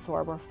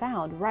hadrosaur were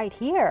found right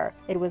here.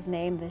 It was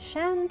named the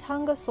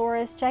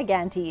Shantungosaurus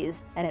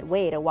gigantes, and it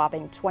weighed a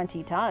whopping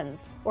 20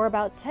 tons, or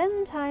about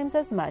 10 times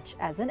as much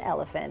as an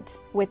elephant.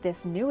 With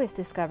this newest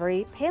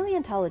discovery,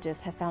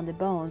 paleontologists have found the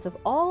bones of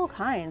all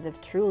kinds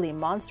of truly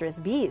monstrous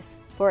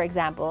beasts. For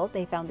example,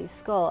 they found the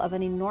skull of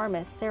an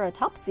enormous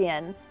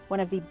ceratopsian,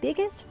 one of the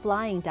biggest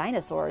flying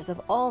dinosaurs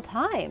of all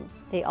time.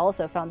 They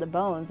also found the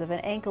bones of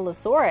an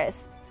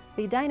ankylosaurus,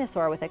 the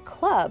dinosaur with a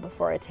club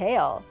for a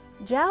tail.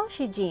 Zhao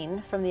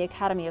Shijin from the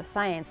Academy of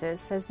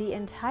Sciences says the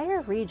entire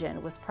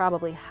region was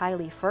probably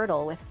highly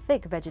fertile with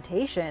thick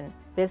vegetation.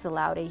 This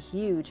allowed a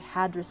huge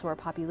hadrosaur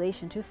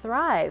population to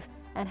thrive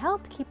and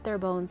helped keep their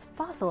bones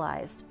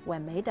fossilized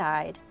when they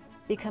died.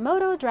 The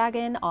Komodo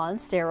dragon on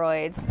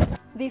steroids.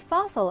 The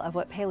fossil of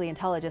what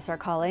paleontologists are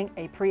calling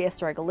a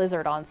prehistoric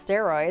lizard on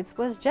steroids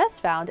was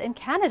just found in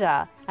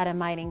Canada. At a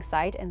mining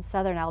site in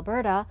southern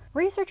Alberta,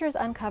 researchers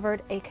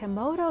uncovered a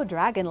Komodo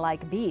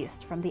dragon-like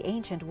beast from the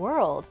ancient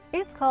world.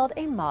 It's called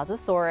a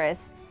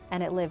Mosasaurus,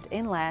 and it lived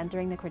inland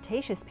during the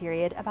Cretaceous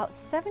period about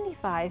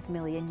 75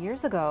 million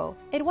years ago.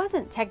 It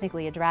wasn't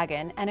technically a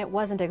dragon, and it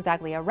wasn't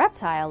exactly a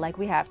reptile like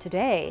we have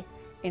today.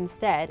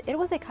 Instead, it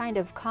was a kind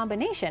of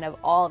combination of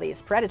all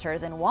these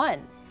predators in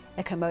one.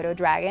 A Komodo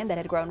dragon that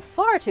had grown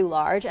far too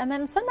large and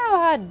then somehow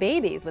had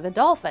babies with a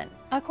dolphin.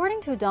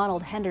 According to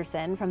Donald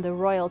Henderson from the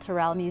Royal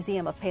Tyrrell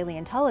Museum of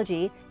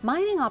Paleontology,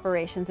 mining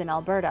operations in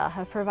Alberta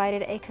have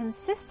provided a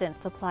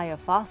consistent supply of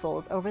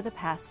fossils over the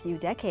past few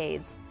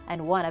decades,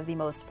 and one of the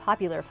most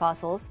popular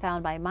fossils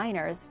found by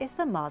miners is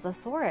the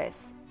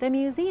Mosasaurus. The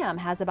museum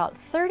has about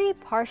 30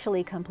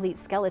 partially complete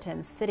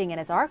skeletons sitting in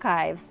its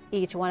archives.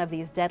 Each one of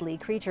these deadly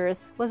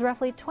creatures was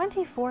roughly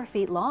 24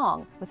 feet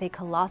long, with a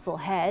colossal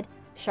head,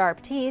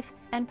 sharp teeth,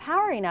 and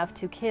power enough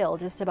to kill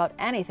just about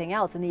anything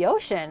else in the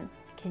ocean.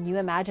 Can you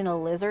imagine a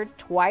lizard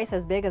twice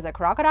as big as a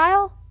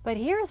crocodile? But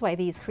here's why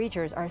these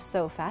creatures are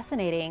so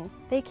fascinating.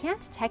 They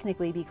can't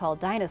technically be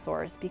called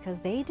dinosaurs because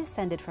they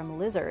descended from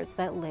lizards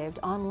that lived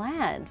on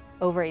land.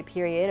 Over a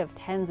period of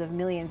tens of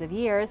millions of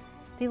years,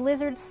 the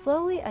lizards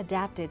slowly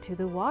adapted to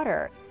the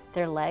water.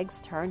 Their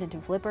legs turned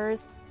into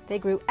flippers, they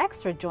grew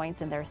extra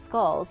joints in their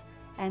skulls,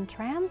 and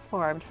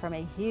transformed from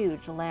a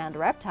huge land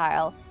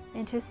reptile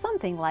into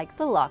something like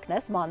the Loch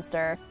Ness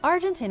Monster.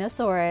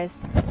 Argentinosaurus.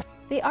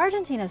 The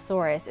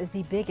Argentinosaurus is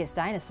the biggest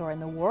dinosaur in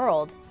the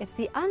world. It's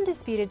the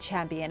undisputed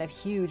champion of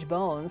huge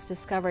bones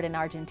discovered in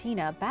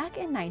Argentina back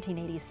in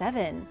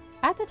 1987.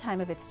 At the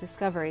time of its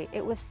discovery,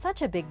 it was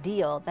such a big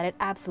deal that it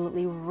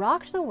absolutely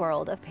rocked the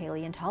world of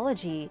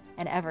paleontology.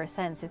 And ever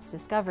since its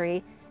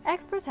discovery,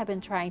 experts have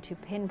been trying to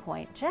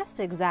pinpoint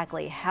just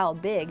exactly how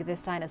big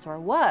this dinosaur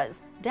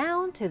was,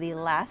 down to the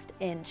last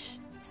inch.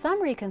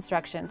 Some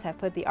reconstructions have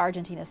put the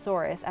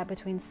Argentinosaurus at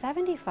between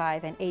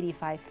 75 and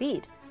 85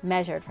 feet,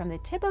 measured from the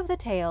tip of the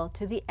tail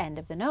to the end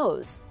of the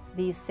nose.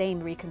 These same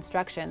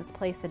reconstructions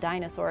place the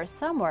dinosaur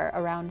somewhere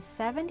around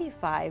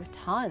 75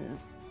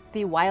 tons.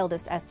 The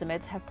wildest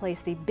estimates have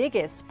placed the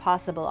biggest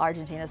possible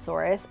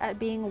Argentinosaurus at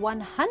being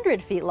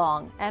 100 feet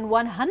long and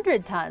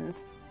 100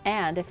 tons.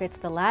 And if it's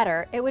the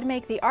latter, it would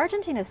make the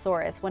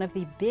Argentinosaurus one of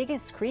the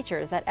biggest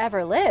creatures that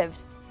ever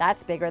lived.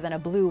 That's bigger than a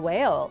blue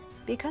whale.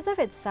 Because of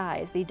its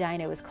size, the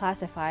dino is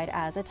classified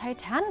as a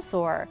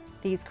titanosaur.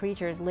 These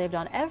creatures lived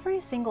on every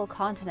single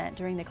continent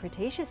during the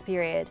Cretaceous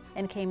period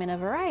and came in a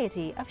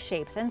variety of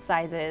shapes and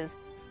sizes.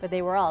 But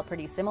they were all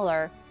pretty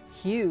similar.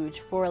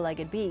 Huge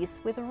four-legged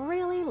beasts with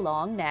really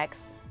long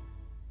necks.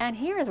 And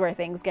here's where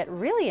things get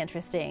really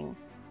interesting.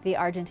 The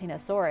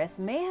Argentinosaurus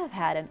may have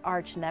had an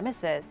arch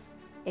nemesis,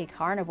 a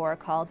carnivore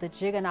called the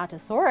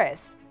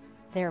Giganotosaurus.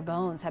 Their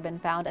bones have been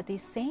found at the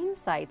same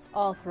sites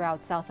all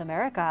throughout South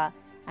America,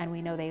 and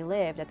we know they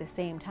lived at the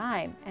same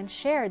time and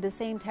shared the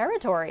same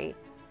territory.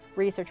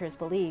 Researchers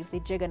believe the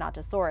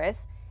Giganotosaurus,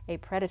 a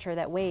predator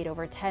that weighed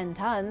over 10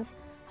 tons,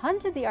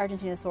 hunted the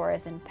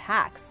Argentinosaurus in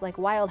packs like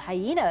wild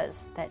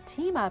hyenas that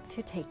team up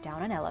to take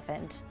down an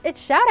elephant.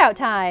 It's shout-out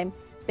time!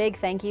 Big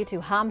thank you to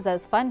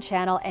Hamza's Fun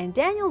Channel and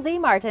Daniel Z.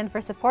 Martin for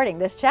supporting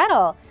this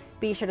channel.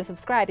 Be sure to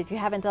subscribe if you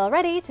haven't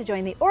already to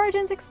join the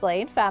Origins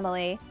Explained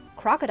family.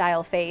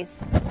 Crocodile face.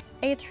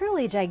 A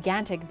truly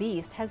gigantic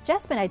beast has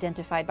just been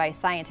identified by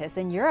scientists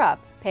in Europe.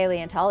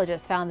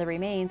 Paleontologists found the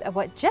remains of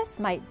what just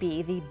might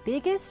be the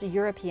biggest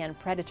European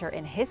predator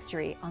in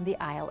history on the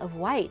Isle of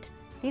Wight.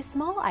 The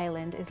small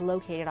island is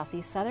located off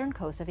the southern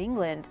coast of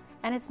England,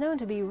 and it's known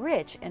to be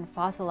rich in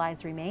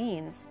fossilized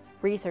remains.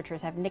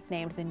 Researchers have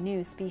nicknamed the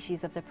new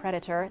species of the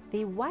predator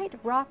the white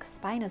rock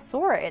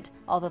spinosaurid,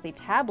 although the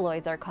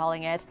tabloids are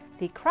calling it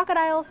the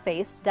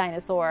crocodile-faced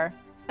dinosaur.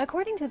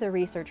 According to the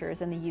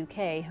researchers in the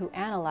UK who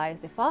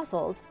analyzed the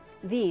fossils,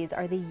 these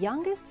are the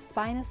youngest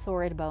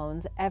spinosaurid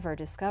bones ever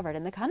discovered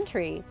in the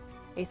country.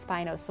 A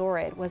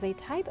spinosaurid was a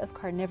type of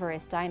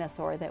carnivorous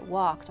dinosaur that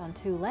walked on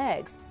two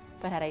legs,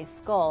 but had a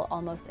skull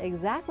almost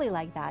exactly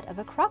like that of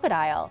a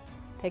crocodile.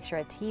 Picture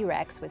a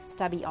T-Rex with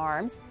stubby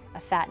arms, a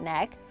fat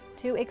neck,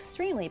 two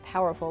extremely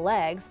powerful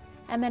legs,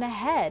 and then a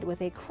head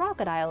with a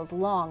crocodile's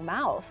long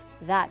mouth.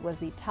 That was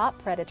the top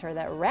predator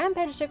that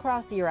rampaged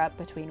across Europe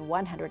between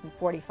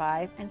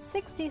 145 and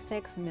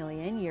 66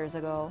 million years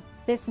ago.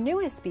 This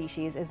newest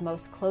species is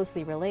most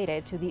closely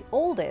related to the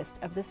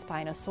oldest of the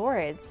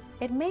spinosaurids.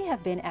 It may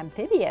have been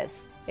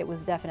amphibious. It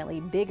was definitely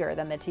bigger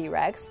than the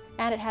T-Rex,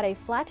 and it had a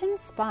flattened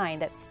spine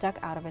that stuck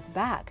out of its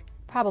back,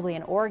 probably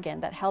an organ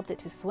that helped it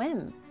to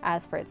swim.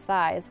 As for its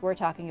size, we're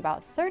talking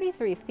about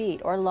 33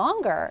 feet or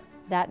longer.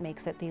 That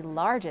makes it the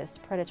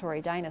largest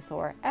predatory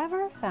dinosaur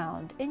ever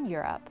found in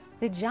Europe.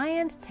 The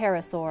giant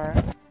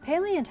pterosaur.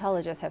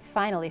 Paleontologists have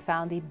finally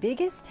found the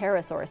biggest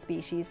pterosaur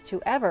species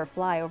to ever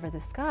fly over the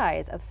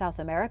skies of South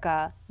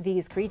America.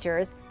 These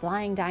creatures,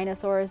 flying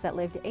dinosaurs that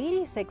lived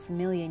 86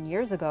 million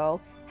years ago,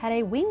 had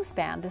a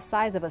wingspan the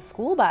size of a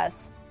school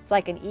bus. It's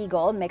like an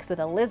eagle mixed with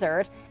a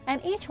lizard,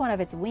 and each one of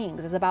its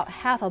wings is about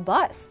half a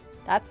bus.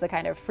 That's the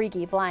kind of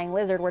freaky flying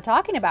lizard we're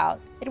talking about.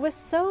 It was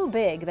so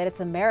big that it's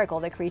a miracle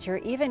the creature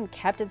even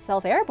kept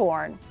itself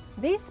airborne.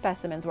 These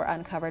specimens were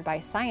uncovered by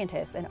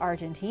scientists in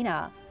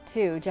Argentina.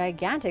 Two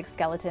gigantic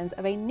skeletons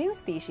of a new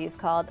species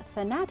called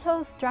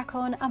Thanatos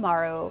dracon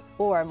amaru,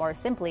 or more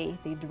simply,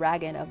 the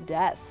Dragon of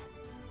Death.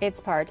 It's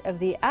part of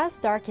the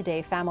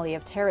Asdarchidae family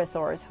of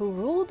pterosaurs who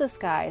ruled the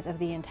skies of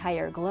the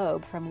entire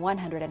globe from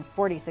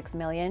 146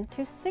 million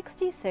to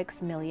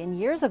 66 million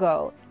years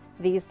ago.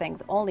 These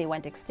things only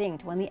went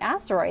extinct when the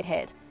asteroid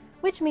hit,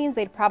 which means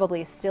they'd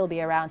probably still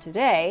be around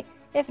today,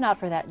 if not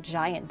for that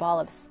giant ball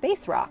of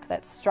space rock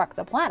that struck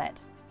the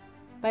planet.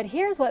 But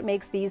here's what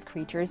makes these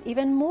creatures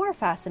even more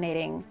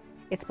fascinating.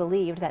 It's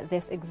believed that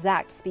this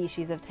exact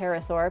species of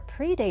pterosaur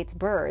predates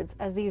birds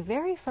as the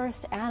very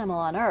first animal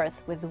on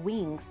Earth with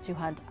wings to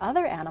hunt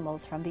other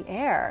animals from the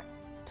air.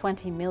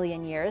 20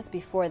 million years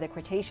before the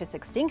Cretaceous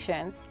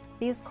extinction,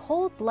 these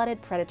cold-blooded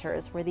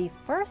predators were the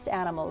first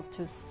animals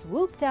to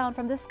swoop down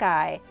from the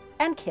sky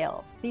and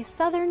kill. The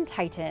southern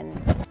titan.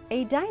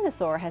 A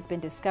dinosaur has been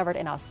discovered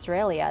in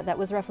Australia that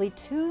was roughly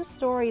 2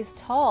 stories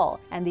tall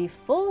and the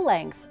full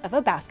length of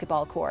a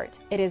basketball court.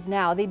 It is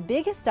now the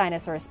biggest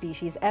dinosaur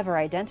species ever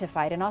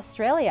identified in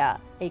Australia,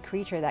 a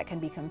creature that can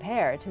be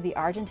compared to the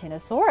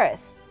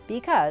Argentinosaurus.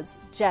 Because,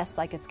 just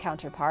like its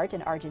counterpart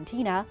in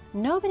Argentina,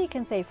 nobody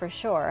can say for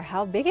sure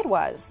how big it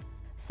was.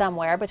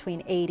 Somewhere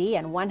between 80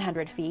 and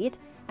 100 feet,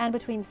 and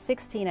between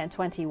 16 and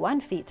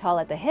 21 feet tall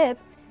at the hip,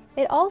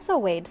 it also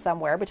weighed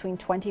somewhere between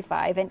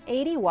 25 and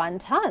 81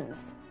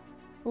 tons.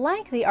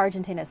 Like the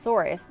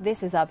Argentinosaurus,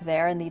 this is up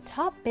there in the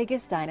top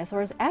biggest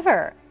dinosaurs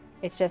ever.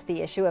 It's just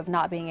the issue of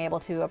not being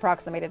able to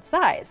approximate its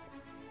size.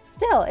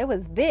 Still, it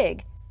was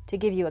big. To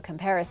give you a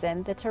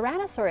comparison, the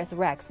Tyrannosaurus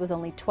rex was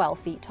only 12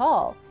 feet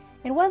tall.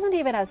 It wasn't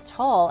even as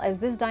tall as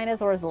this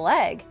dinosaur's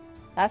leg.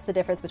 That's the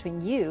difference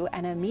between you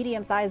and a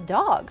medium-sized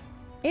dog.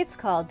 It's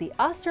called the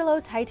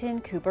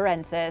Australotitan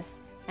cooperensis,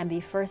 and the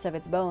first of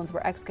its bones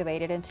were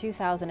excavated in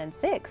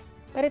 2006,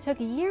 but it took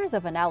years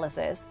of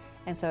analysis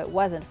and so it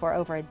wasn't for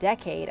over a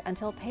decade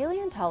until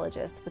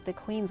paleontologists with the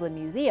Queensland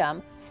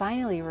Museum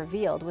finally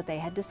revealed what they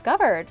had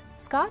discovered.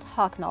 Scott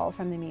Hocknall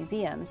from the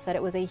museum said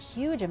it was a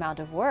huge amount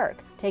of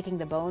work, taking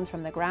the bones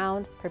from the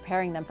ground,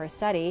 preparing them for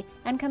study,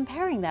 and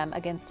comparing them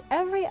against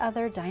every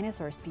other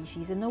dinosaur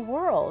species in the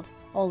world,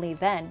 only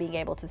then being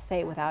able to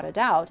say without a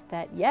doubt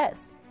that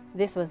yes,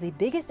 this was the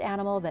biggest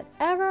animal that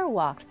ever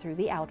walked through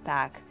the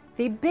outback.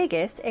 The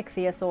biggest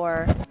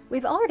ichthyosaur.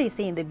 We've already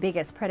seen the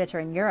biggest predator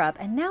in Europe,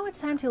 and now it's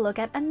time to look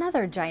at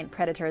another giant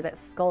predator that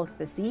skulked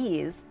the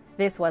seas.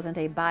 This wasn't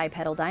a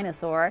bipedal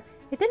dinosaur.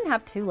 It didn't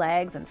have 2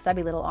 legs and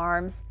stubby little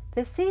arms.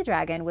 The sea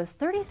dragon was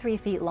 33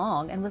 feet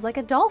long and was like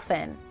a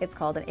dolphin. It's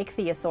called an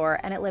ichthyosaur,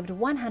 and it lived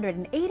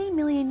 180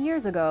 million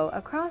years ago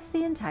across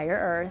the entire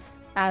Earth.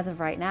 As of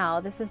right now,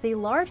 this is the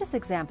largest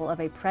example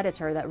of a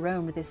predator that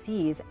roamed the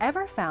seas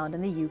ever found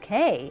in the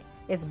UK.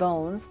 Its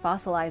bones,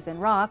 fossilized in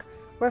rock,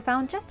 were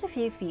found just a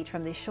few feet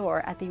from the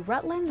shore at the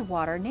Rutland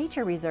Water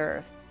Nature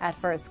Reserve. At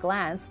first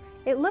glance,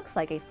 it looks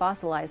like a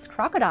fossilized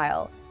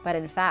crocodile, but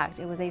in fact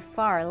it was a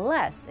far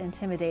less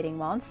intimidating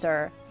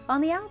monster. On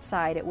the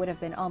outside, it would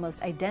have been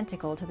almost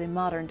identical to the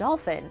modern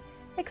dolphin,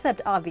 except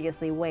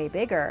obviously way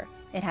bigger.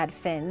 It had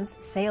fins,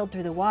 sailed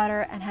through the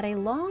water, and had a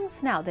long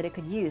snout that it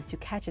could use to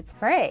catch its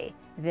prey.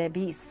 The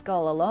beast's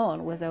skull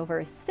alone was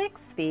over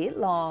 6 feet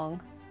long.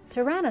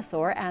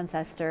 Tyrannosaur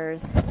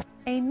ancestors.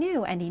 A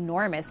new and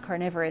enormous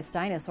carnivorous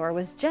dinosaur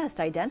was just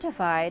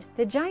identified.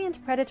 The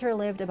giant predator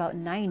lived about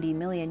 90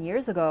 million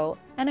years ago,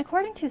 and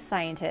according to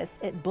scientists,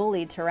 it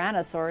bullied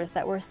tyrannosaurs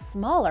that were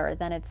smaller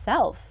than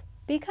itself.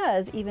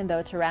 Because even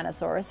though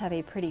tyrannosaurs have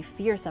a pretty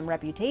fearsome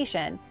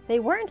reputation, they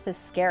weren't the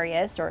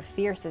scariest or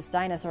fiercest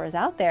dinosaurs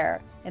out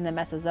there. In the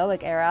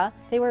Mesozoic era,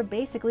 they were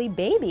basically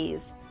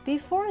babies.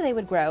 Before they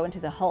would grow into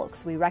the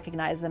hulks we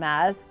recognize them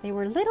as, they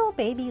were little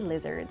baby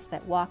lizards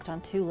that walked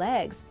on 2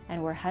 legs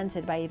and were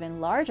hunted by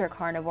even larger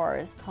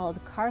carnivores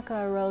called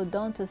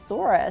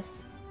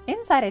Carcharodontosaurus.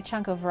 Inside a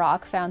chunk of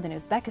rock found in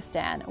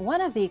Uzbekistan, one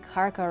of the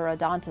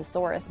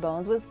Carcharodontosaurus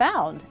bones was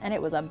found, and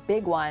it was a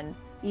big one.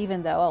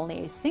 Even though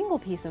only a single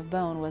piece of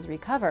bone was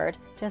recovered,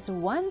 just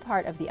one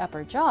part of the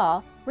upper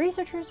jaw,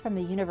 researchers from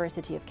the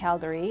University of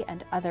Calgary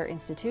and other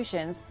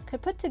institutions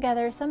could put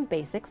together some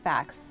basic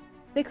facts.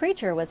 The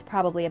creature was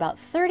probably about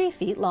 30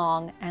 feet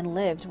long and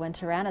lived when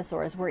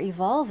tyrannosaurs were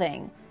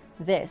evolving.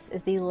 This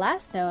is the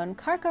last known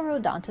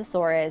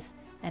Carcharodontosaurus,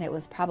 and it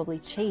was probably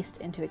chased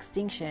into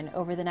extinction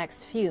over the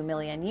next few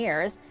million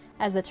years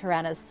as the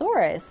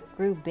Tyrannosaurus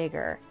grew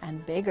bigger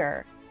and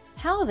bigger.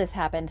 How this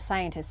happened,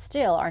 scientists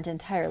still aren't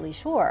entirely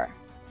sure.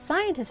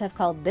 Scientists have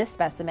called this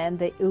specimen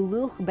the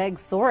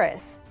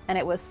Ulugh-Begsaurus, and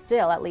it was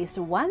still at least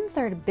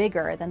 1/3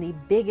 bigger than the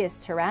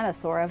biggest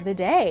tyrannosaur of the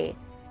day.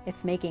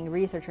 It's making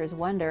researchers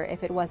wonder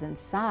if it wasn't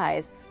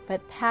size,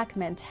 but pack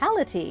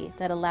mentality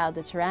that allowed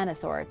the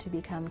tyrannosaur to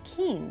become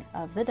king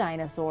of the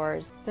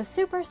dinosaurs. The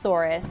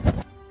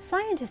Supersaurus.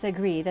 Scientists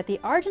agree that the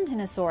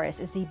Argentinosaurus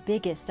is the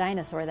biggest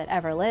dinosaur that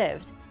ever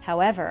lived.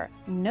 However,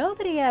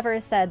 nobody ever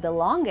said the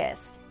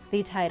longest.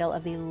 The title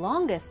of the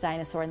longest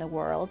dinosaur in the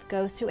world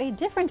goes to a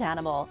different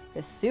animal, the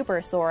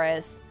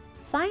Supersaurus.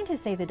 Scientists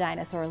say the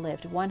dinosaur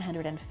lived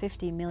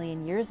 150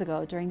 million years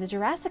ago during the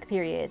Jurassic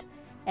period,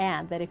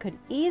 and that it could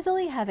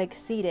easily have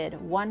exceeded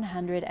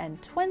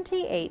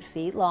 128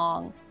 feet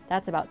long.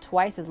 That's about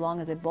twice as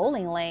long as a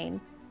bowling lane.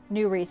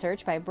 New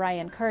research by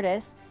Brian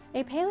Curtis,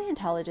 a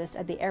paleontologist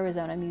at the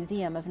Arizona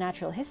Museum of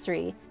Natural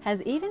History,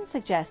 has even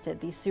suggested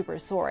the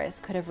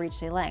Supersaurus could have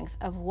reached a length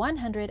of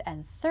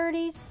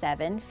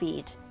 137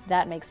 feet.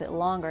 That makes it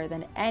longer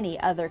than any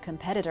other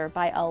competitor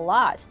by a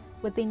lot,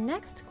 with the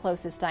next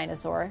closest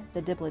dinosaur,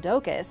 the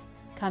Diplodocus,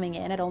 coming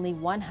in at only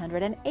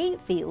 108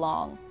 feet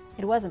long.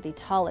 It wasn't the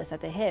tallest at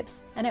the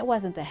hips, and it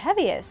wasn't the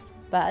heaviest,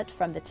 but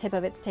from the tip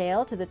of its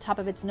tail to the top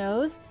of its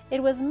nose,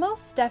 it was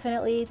most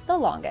definitely the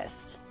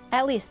longest.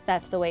 At least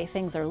that's the way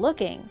things are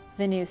looking.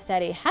 The new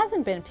study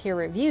hasn't been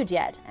peer-reviewed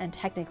yet, and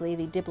technically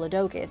the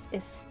Diplodocus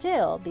is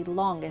still the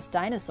longest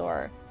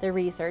dinosaur. The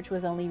research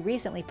was only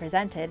recently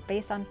presented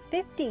based on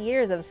 50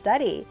 years of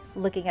study,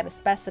 looking at a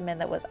specimen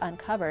that was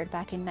uncovered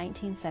back in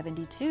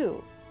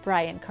 1972.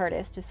 Brian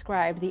Curtis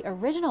described the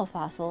original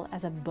fossil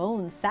as a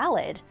bone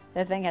salad.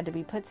 The thing had to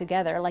be put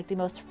together like the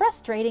most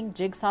frustrating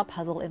jigsaw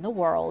puzzle in the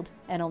world,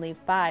 and only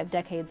 5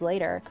 decades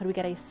later could we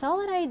get a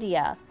solid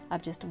idea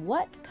of just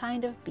what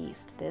kind of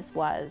beast this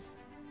was.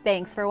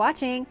 Thanks for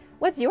watching!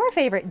 What's your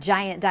favorite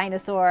giant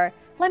dinosaur?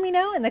 Let me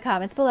know in the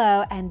comments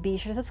below, and be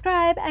sure to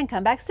subscribe and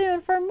come back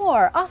soon for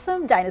more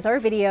awesome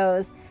dinosaur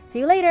videos. See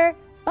you later!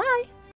 Bye!